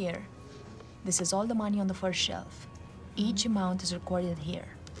down here, this is all the money on the first shelf. Each amount is recorded here.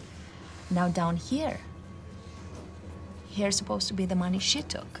 Now down here, here's supposed to be the money she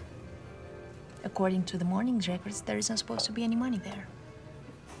took. According to the morning's records, there isn't supposed to be any money there.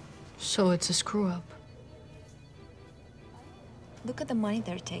 So it's a screw-up. Look at the money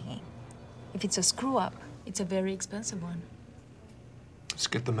they're taking. If it's a screw-up, it's a very expensive one. Let's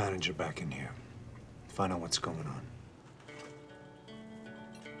get the manager back in here. Find out what's going on.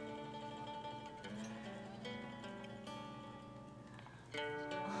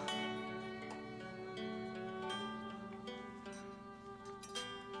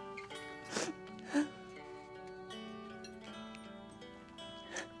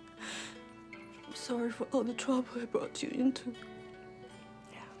 I'm sorry for all the trouble I brought you into.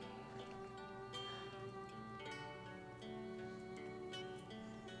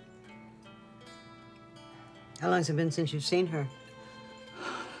 How long's it been since you've seen her?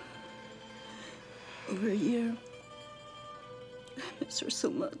 Over a year. I miss her so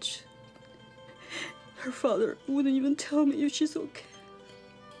much. Her father wouldn't even tell me if she's okay.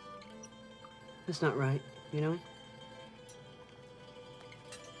 That's not right, you know?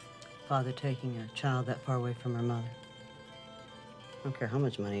 Father taking a child that far away from her mother. I don't care how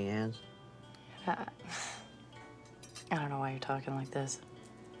much money he has. I don't know why you're talking like this.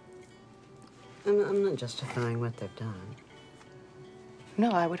 I'm not justifying what they've done.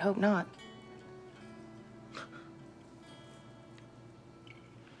 No, I would hope not.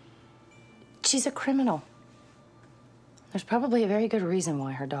 She's a criminal. There's probably a very good reason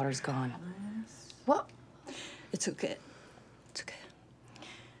why her daughter's gone. What? It's okay. It's okay.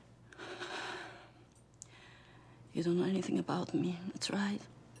 You don't know anything about me. That's right.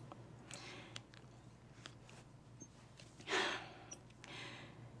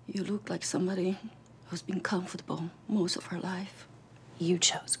 You look like somebody who's been comfortable most of her life. You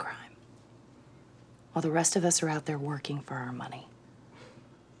chose crime. While the rest of us are out there working for our money.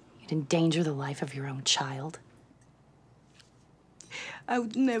 You'd endanger the life of your own child. I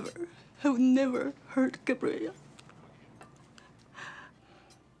would never hurt Gabriela.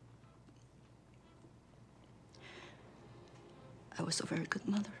 I was a very good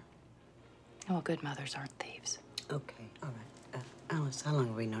mother. Oh, well, good mothers aren't thieves. Okay, all right. Alice, how long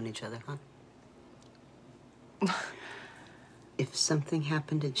have we known each other, huh? If something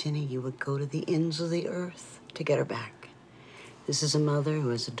happened to Jenny, you would go to the ends of the earth to get her back. This is a mother who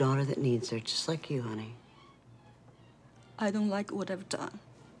has a daughter that needs her, just like you, honey. I don't like what I've done.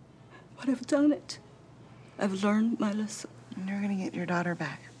 But I've done it. I've learned my lesson. And you're gonna get your daughter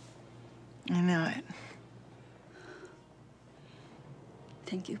back. I know it.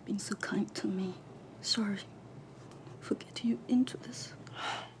 Thank you for being so kind to me. Sorry for getting you into this.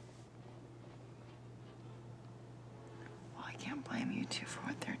 Well, I can't blame you two for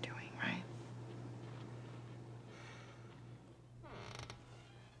what they're doing, right?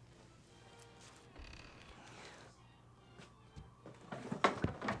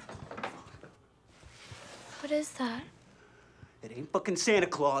 What is that? It ain't fucking Santa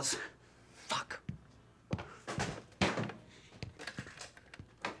Claus. Fuck.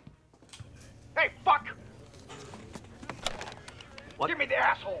 Hey, fuck! What? Give me the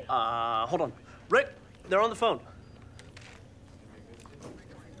asshole! Hold on. Rick, they're on the phone.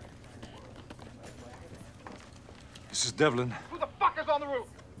 This is Devlin. Who the fuck is on the roof?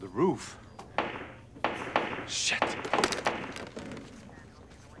 The roof? Shit.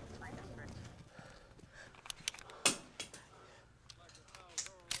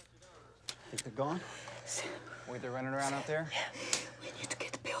 Think they're gone? Wait, they're running around out there? We need to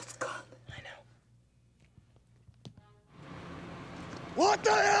get the bills gone. What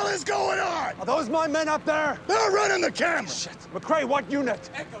the hell is going on? Are those my men up there? They're running the camera. Shit. McCrae, what unit?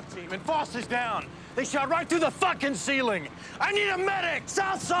 Echo team. And Foster's down. They shot right through the fucking ceiling. I need a medic.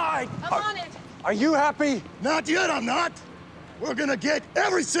 South side. I'm on it. Are you happy? Not yet, I'm not. We're gonna get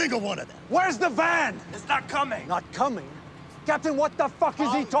every single one of them. Where's the van? It's not coming. Not coming? Captain, what the fuck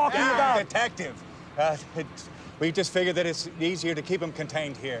is he talking about? Detective. We just figured that it's easier to keep them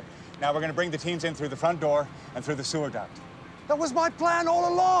contained here. Now we're gonna bring the teams in through the front door and through the sewer duct. That was my plan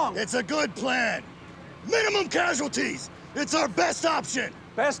all along. It's a good plan. Minimum casualties. It's our best option.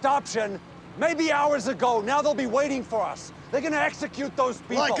 Best option? Maybe hours ago. Now they'll be waiting for us. They're gonna execute those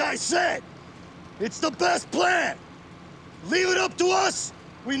people. Like I said, it's the best plan. Leave it up to us.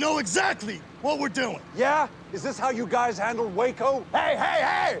 We know exactly what we're doing. Yeah? Is this how you guys handled Waco? Hey, hey,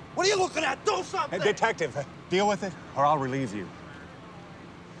 hey! What are you looking at? Do something! Hey, Detective, deal with it or I'll relieve you.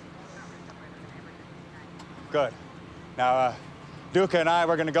 Good. Now, Duca and I,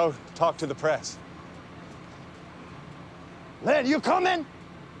 we're gonna go talk to the press. Lynn, you coming?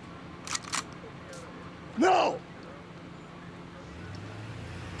 No!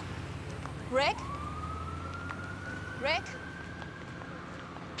 Rick? Rick?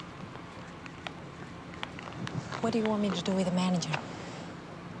 What do you want me to do with the manager?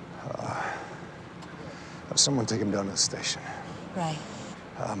 Have someone take him down to the station. Right.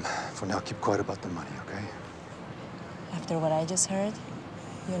 For now, keep quiet about the money, okay? After what I just heard,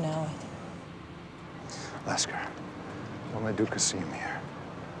 you know it. Ask her. Don't let Duca see him here.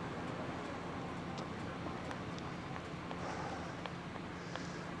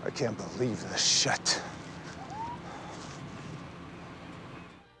 I can't believe this shit.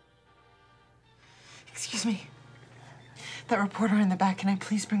 Excuse me. That reporter in the back, can I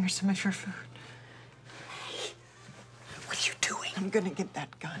please bring her some of your food? What are you doing? I'm gonna get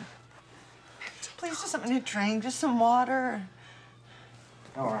that gun. Please, just something to drink, just some water.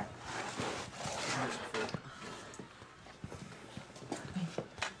 All right.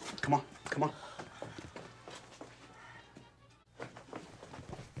 Come on, come on.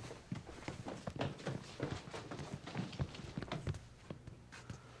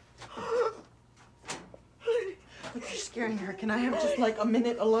 Look, you're scaring her. Can I have just like a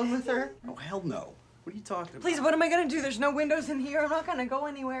minute alone with her? Oh, hell no. What are you talking about? Please, what am I gonna do? There's no windows in here. I'm not gonna go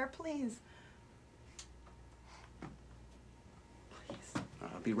anywhere. Please.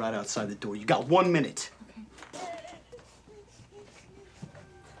 I'll be right outside the door. You got 1 minute.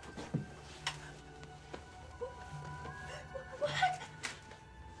 What?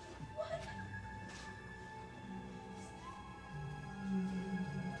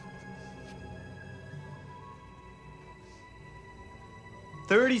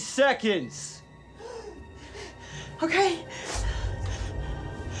 30 seconds. Okay.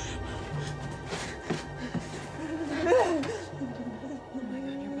 I'm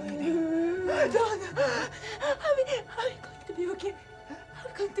going to be okay.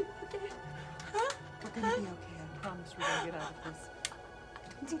 I'm going to be okay. Huh? We're gonna be okay. I promise we're gonna get out of this.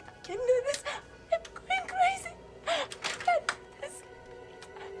 I can't do this. I'm going crazy. I can't do this.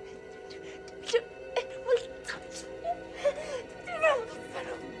 It will touch me.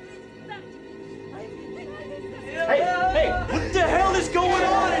 Hey, what the hell is going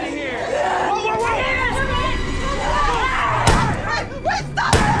on in here? Whoa, whoa, whoa! Wait,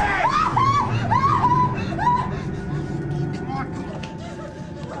 stop!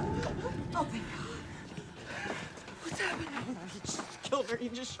 Oh, thank God. What's happening? He just killed her. He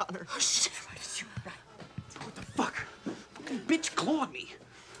just shot her. Oh, shit. What the fuck? Fucking bitch clawed me.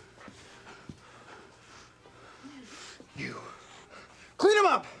 You. Clean him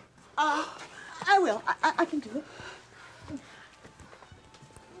up! I will. I can do it.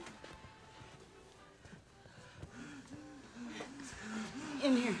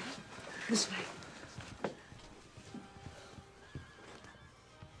 In here. This way.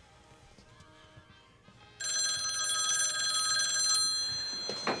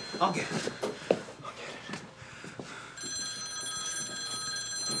 I'll get it.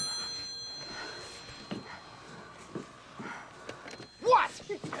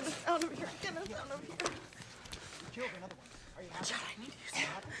 out of here. Get us out of here. John, I need you.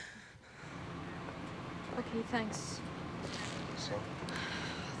 Okay, thanks. So?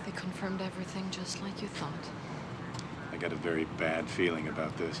 They confirmed everything just like you thought. I got a very bad feeling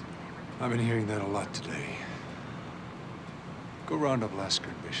about this. I've been hearing that a lot today. Go round up Lasker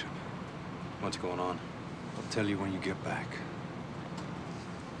and Bishop. What's going on? I'll tell you when you get back.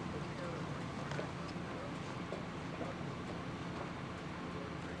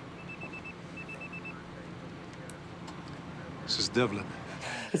 This is Devlin.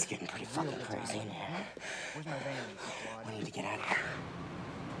 It's getting pretty fucking crazy in here. We need to get out of here.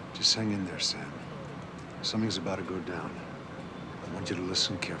 Just hang in there, Sam. Something's about to go down. I want you to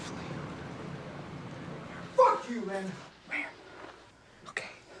listen carefully. Fuck you, Lynn. Where? Okay.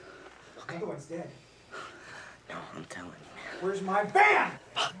 Okay. The one's dead. No, I'm telling you, man. Where's my van?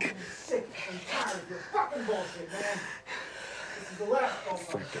 Fuck. I'm sick and tired of your fucking bullshit, man. This is the last phone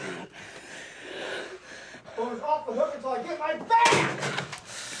call. Freaking out. Phone's off the hook until I get my van!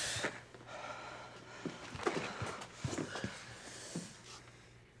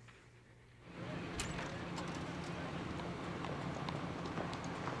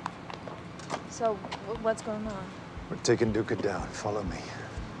 So, what's going on? We're taking Duca down. Follow me.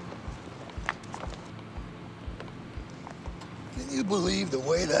 Can you believe the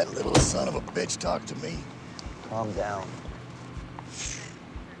way that little son of a bitch talked to me? Calm down.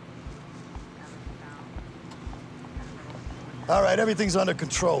 All right, everything's under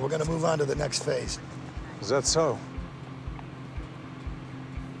control. We're gonna move on to the next phase. Is that so?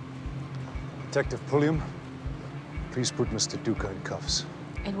 Detective Pulliam, please put Mr. Duca in cuffs.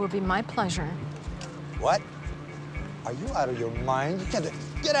 It will be my pleasure. What? Are you out of your mind? Get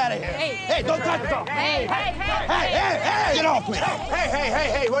out of here! Hey, don't touch the dog! Hey! Hey! Get off me!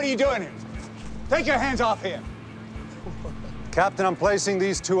 Hey! What are you doing here? Take your hands off him. Captain, I'm placing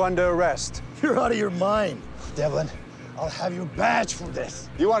these two under arrest. You're out of your mind. Devlin, I'll have you badged for this.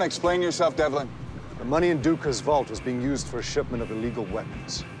 You want to explain yourself, Devlin? The money in Duca's vault was being used for a shipment of illegal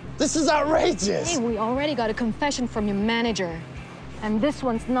weapons. This is outrageous! Hey, we already got a confession from your manager. And this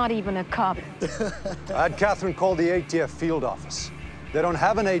one's not even a cop. I had Catherine call the ATF field office. They don't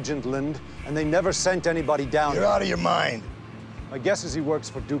have an agent, Lind, and they never sent anybody down You're here. out of your mind. My guess is he works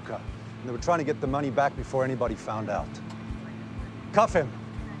for Duca, and they were trying to get the money back before anybody found out. Cuff him.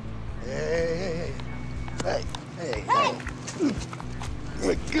 Hey!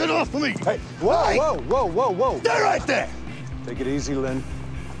 Get off of me! Hey, whoa! Stay right there! Take it easy, Lynn.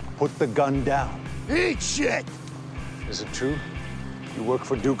 Put the gun down. Eat shit! Is it true? You work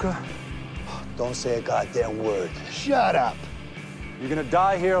for Duca? Don't say a goddamn word. Shut up! You're gonna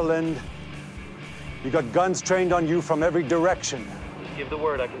die here, Lind. You got guns trained on you from every direction. Just give the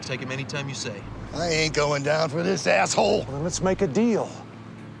word. I can take him anytime you say. I ain't going down for this asshole. Well, then let's make a deal.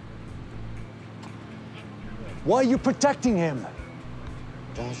 Why are you protecting him?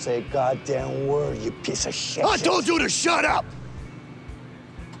 Don't say a goddamn word, you piece of shit. I told you to shut up!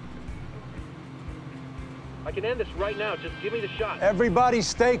 I can end this right now. Just give me the shot. Everybody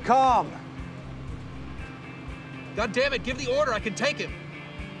stay calm. God damn it, give the order. I can take him.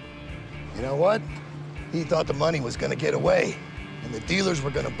 You know what? He thought the money was gonna get away, and the dealers were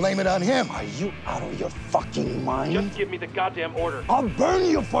gonna blame it on him. Are you out of your fucking mind? Just give me the goddamn order. I'll burn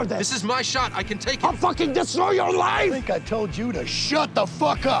you for this! This is my shot. I can take it. I'll fucking destroy your life! I think I told you to shut the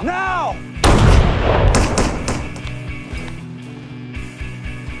fuck up! Now!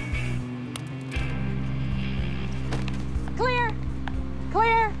 Clear!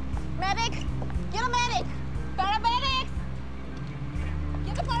 Clear! Medic! Get a medic! Paramedics!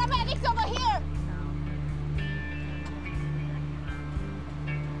 Get the paramedics over here!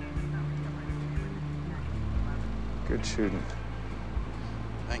 Good shooting.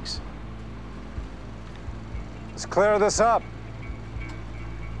 Thanks. Let's clear this up.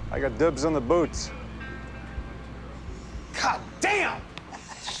 I got dibs on the boots. God damn!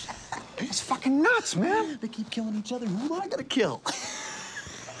 It's fucking nuts, man. They keep killing each other. Who am I gonna kill?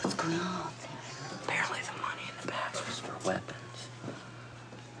 What's going on? Apparently the money in the bags was for weapons.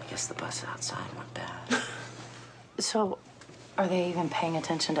 I guess the bus outside went bad. So, are they even paying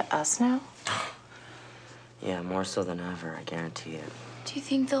attention to us now? Yeah, more so than ever, I guarantee it. Do you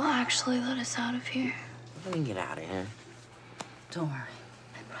think they'll actually let us out of here? We can get out of here. Don't worry.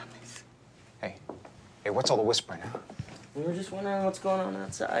 I promise. Hey, what's all the whispering, huh? We were just wondering what's going on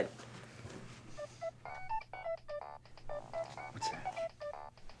outside. What's that?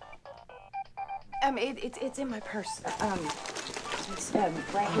 It's in my purse. It's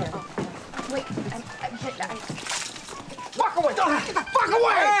right here. Wait, Walk away! Don't get the fuck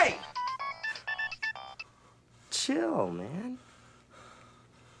away! Chill, man.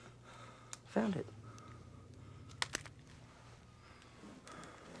 Found it.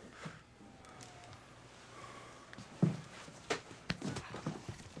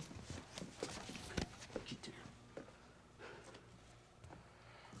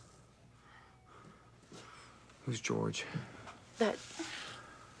 Who's George?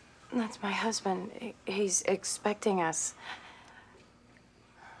 That's my husband. He's expecting us.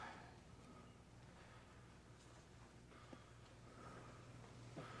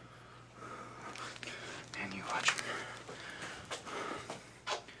 Man, you watch him.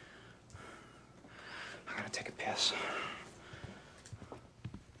 I'm gonna take a piss.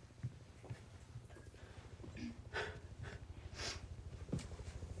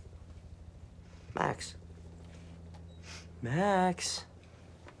 Max. Max.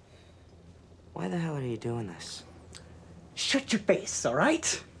 Why the hell are you doing this? Shut your face, all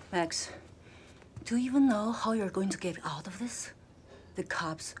right? Max, do you even know how you're going to get out of this? The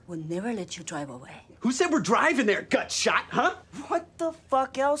cops will never let you drive away. Who said we're driving there, gut shot, huh? What the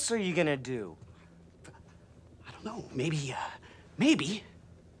fuck else are you gonna do? I don't know. Maybe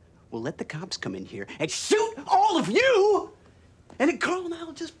we'll let the cops come in here and shoot all of you! And then Carl and I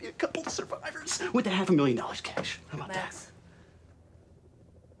will just be a couple of survivors with $500,000 cash. How about Max. that?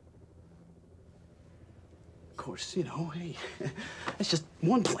 Of course, you know, hey, that's just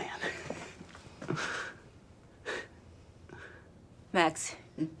one plan. Max,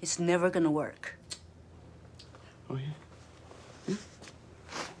 it's never gonna work. Oh, yeah?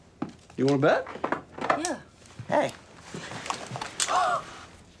 You want to bet? Yeah. Hey.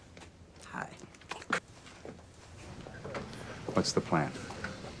 Hi. What's the plan?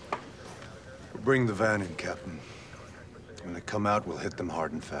 We'll bring the van in, Captain. When they come out, we'll hit them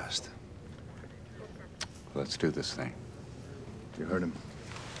hard and fast. Let's do this thing. You heard him.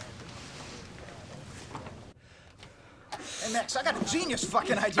 Hey, Max, I got a genius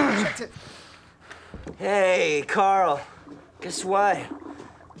fucking idea. Check it. Hey, Carl. Guess what?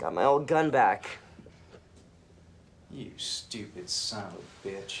 Got my old gun back. You stupid son of a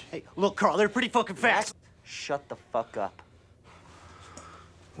bitch. Hey, look, Carl, they're pretty fucking fast. Shut the fuck up.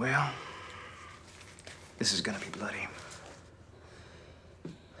 Well, this is gonna be bloody.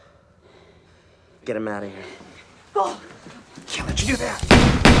 Get him out of here. Oh, can't let you do that.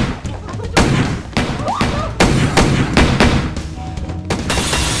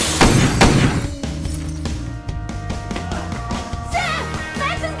 Sam!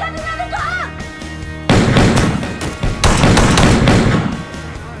 Max has got another dog!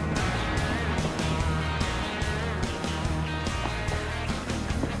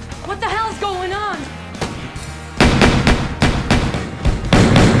 What the hell's going on?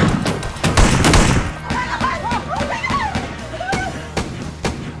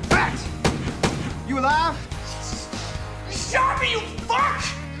 Max! You alive? You shot me, you fuck!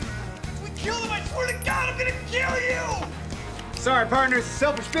 If we kill him, I swear to God, I'm gonna kill you! Sorry, partner, it's a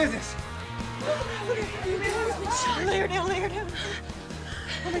selfish business. Lay her down, lay her down.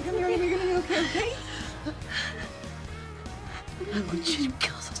 Oh my God, you're okay? I want you to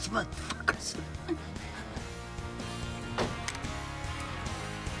kill those motherfuckers.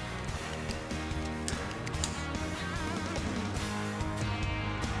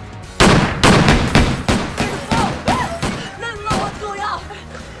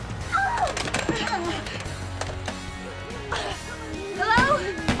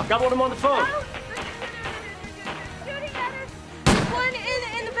 I've got one of them on the phone. One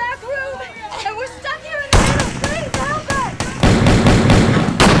in the back room, and we're stuck here in the middle. Please help us!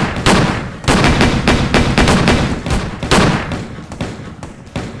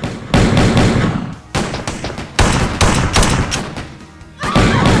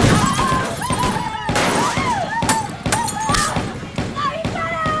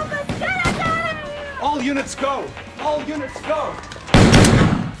 All units go! All units go!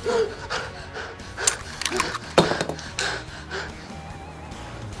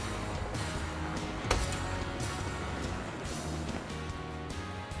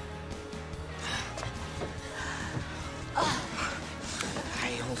 How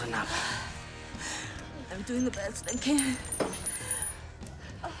are you holding up? I'm doing the best I can.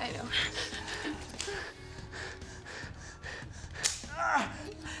 I know.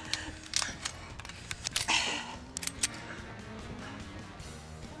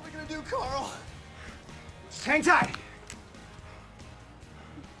 What are we gonna do, Carl? Just hang tight.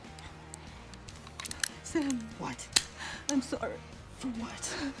 Sam. What? I'm sorry. For what?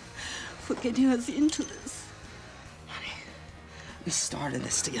 For getting us into this. We started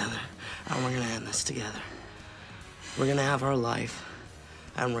this together, and we're gonna end this together. We're gonna have our life,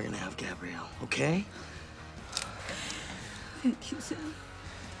 and we're gonna have Gabrielle, okay? Thank you, Sam.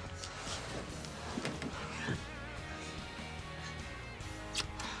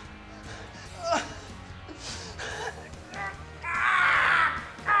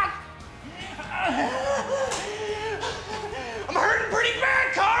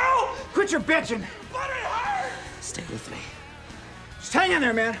 Quit your bitching. But it hurts! Stay with me. Just hang in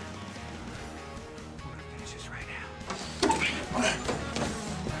there, man.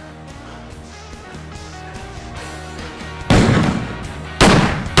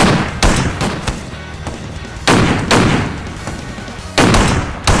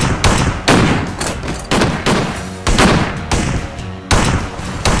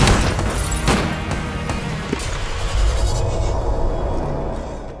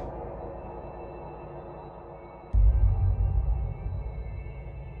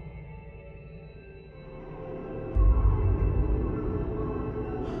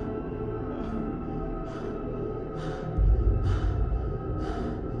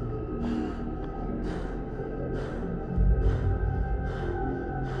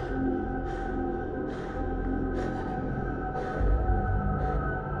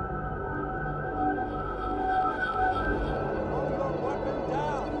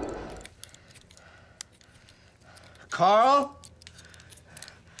 Carl?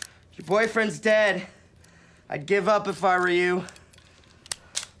 Your boyfriend's dead. I'd give up if I were you.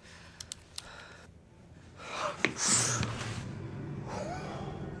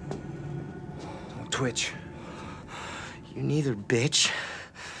 Don't twitch. You neither, bitch.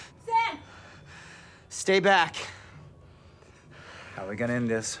 Sam! Stay back. How are we gonna end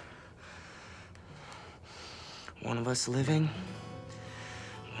this? One of us living,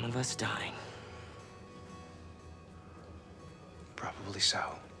 one of us dying. Probably so.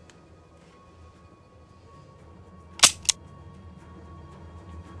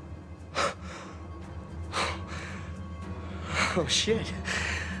 Oh, shit.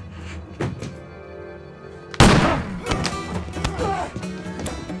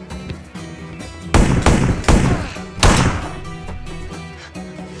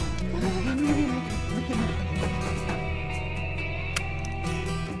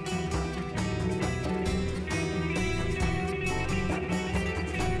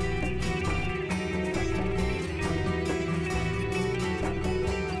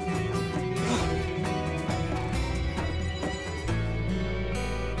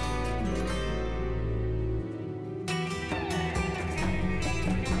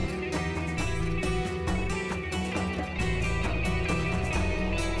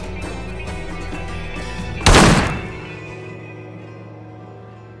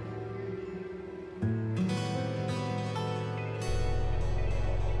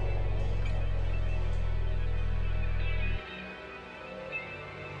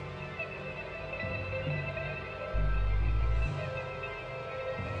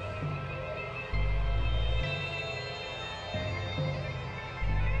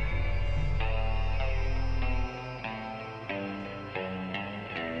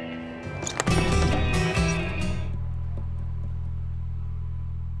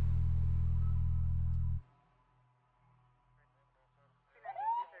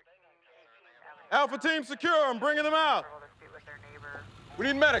 Alpha team secure, I'm bringing them out. We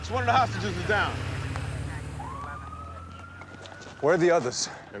need medics, one of the hostages is down. Where are the others?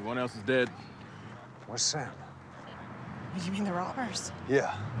 Everyone else is dead. Where's Sam? What do you mean the robbers?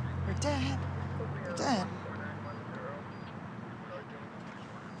 Yeah. We're dead. We're dead.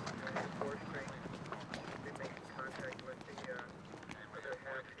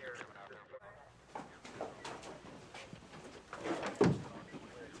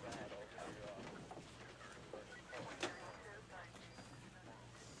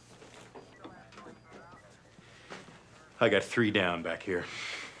 I got 3 down back here.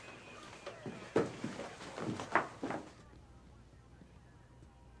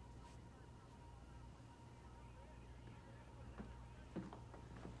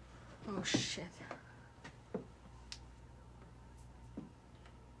 Oh, shit.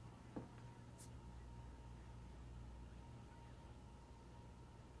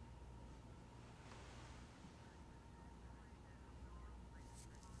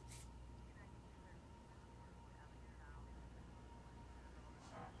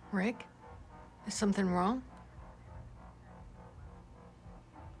 Rick? Is something wrong?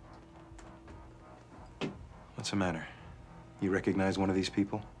 What's the matter? You recognize one of these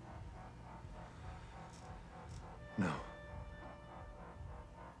people? No.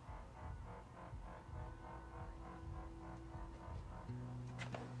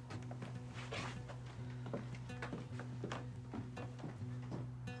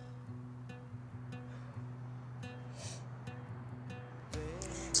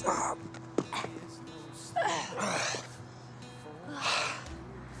 Stop.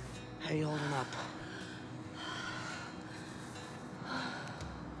 How you holding up?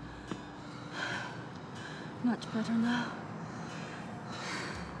 Much better now.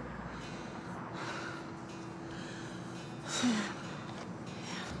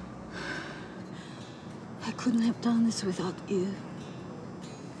 done this without you.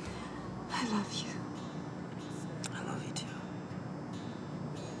 I love you. I love you too.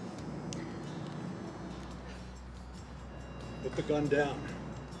 Put the gun down.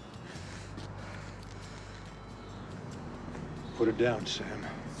 Put it down, Sam.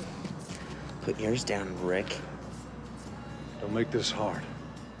 Put yours down, Rick. Don't make this hard.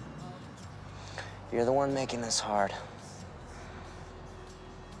 You're the one making this hard.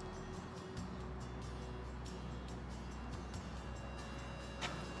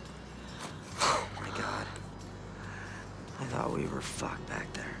 Oh my God. I thought we were fucked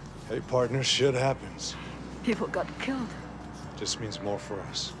back there. Hey, partner, shit happens. People got killed. Just means more for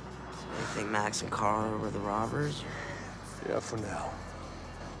us. So you think Max and Carl were the robbers? Yeah, for now.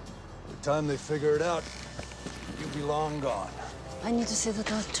 By the time they figure it out, you'll be long gone. I need to see the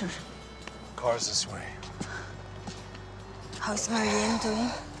doctor. Car's this way. How's Marianne doing?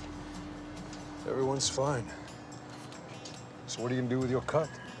 Everyone's fine. So what are you gonna do with your cut?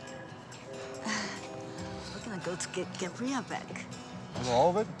 We're gonna go to get Gabrielle back. All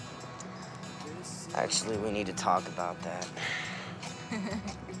of it? Actually, we need to talk about that.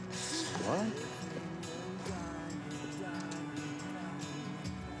 What?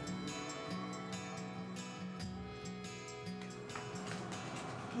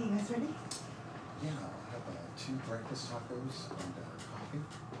 Hey, you guys ready? Yeah, I'll have 2 breakfast tacos and coffee.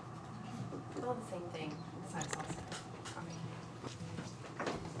 All the same thing. Soy sauce.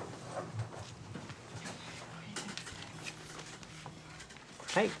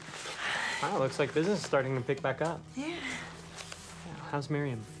 Hey. Wow, looks like business is starting to pick back up. Yeah. How's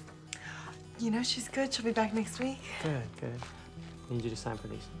Miriam? You know, she's good. She'll be back next week. Good, good. I need you to sign for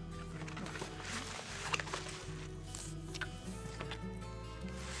these.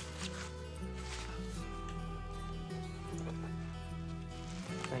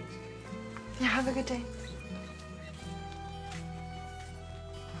 Thanks. Yeah, have a good day.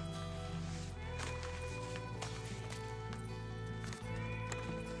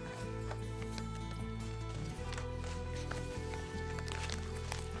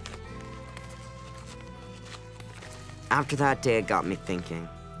 After that day, it got me thinking.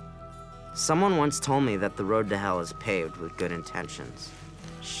 Someone once told me that the road to hell is paved with good intentions.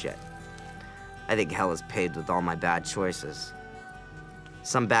 Shit. I think hell is paved with all my bad choices.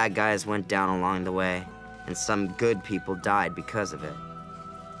 Some bad guys went down along the way, and some good people died because of it.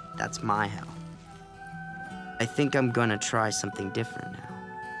 That's my hell. I think I'm gonna try something different now.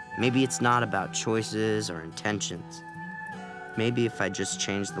 Maybe it's not about choices or intentions. Maybe if I just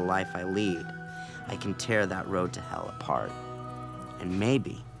change the life I lead, I can tear that road to hell apart. And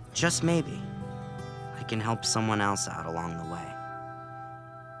maybe, just maybe, I can help someone else out along the way.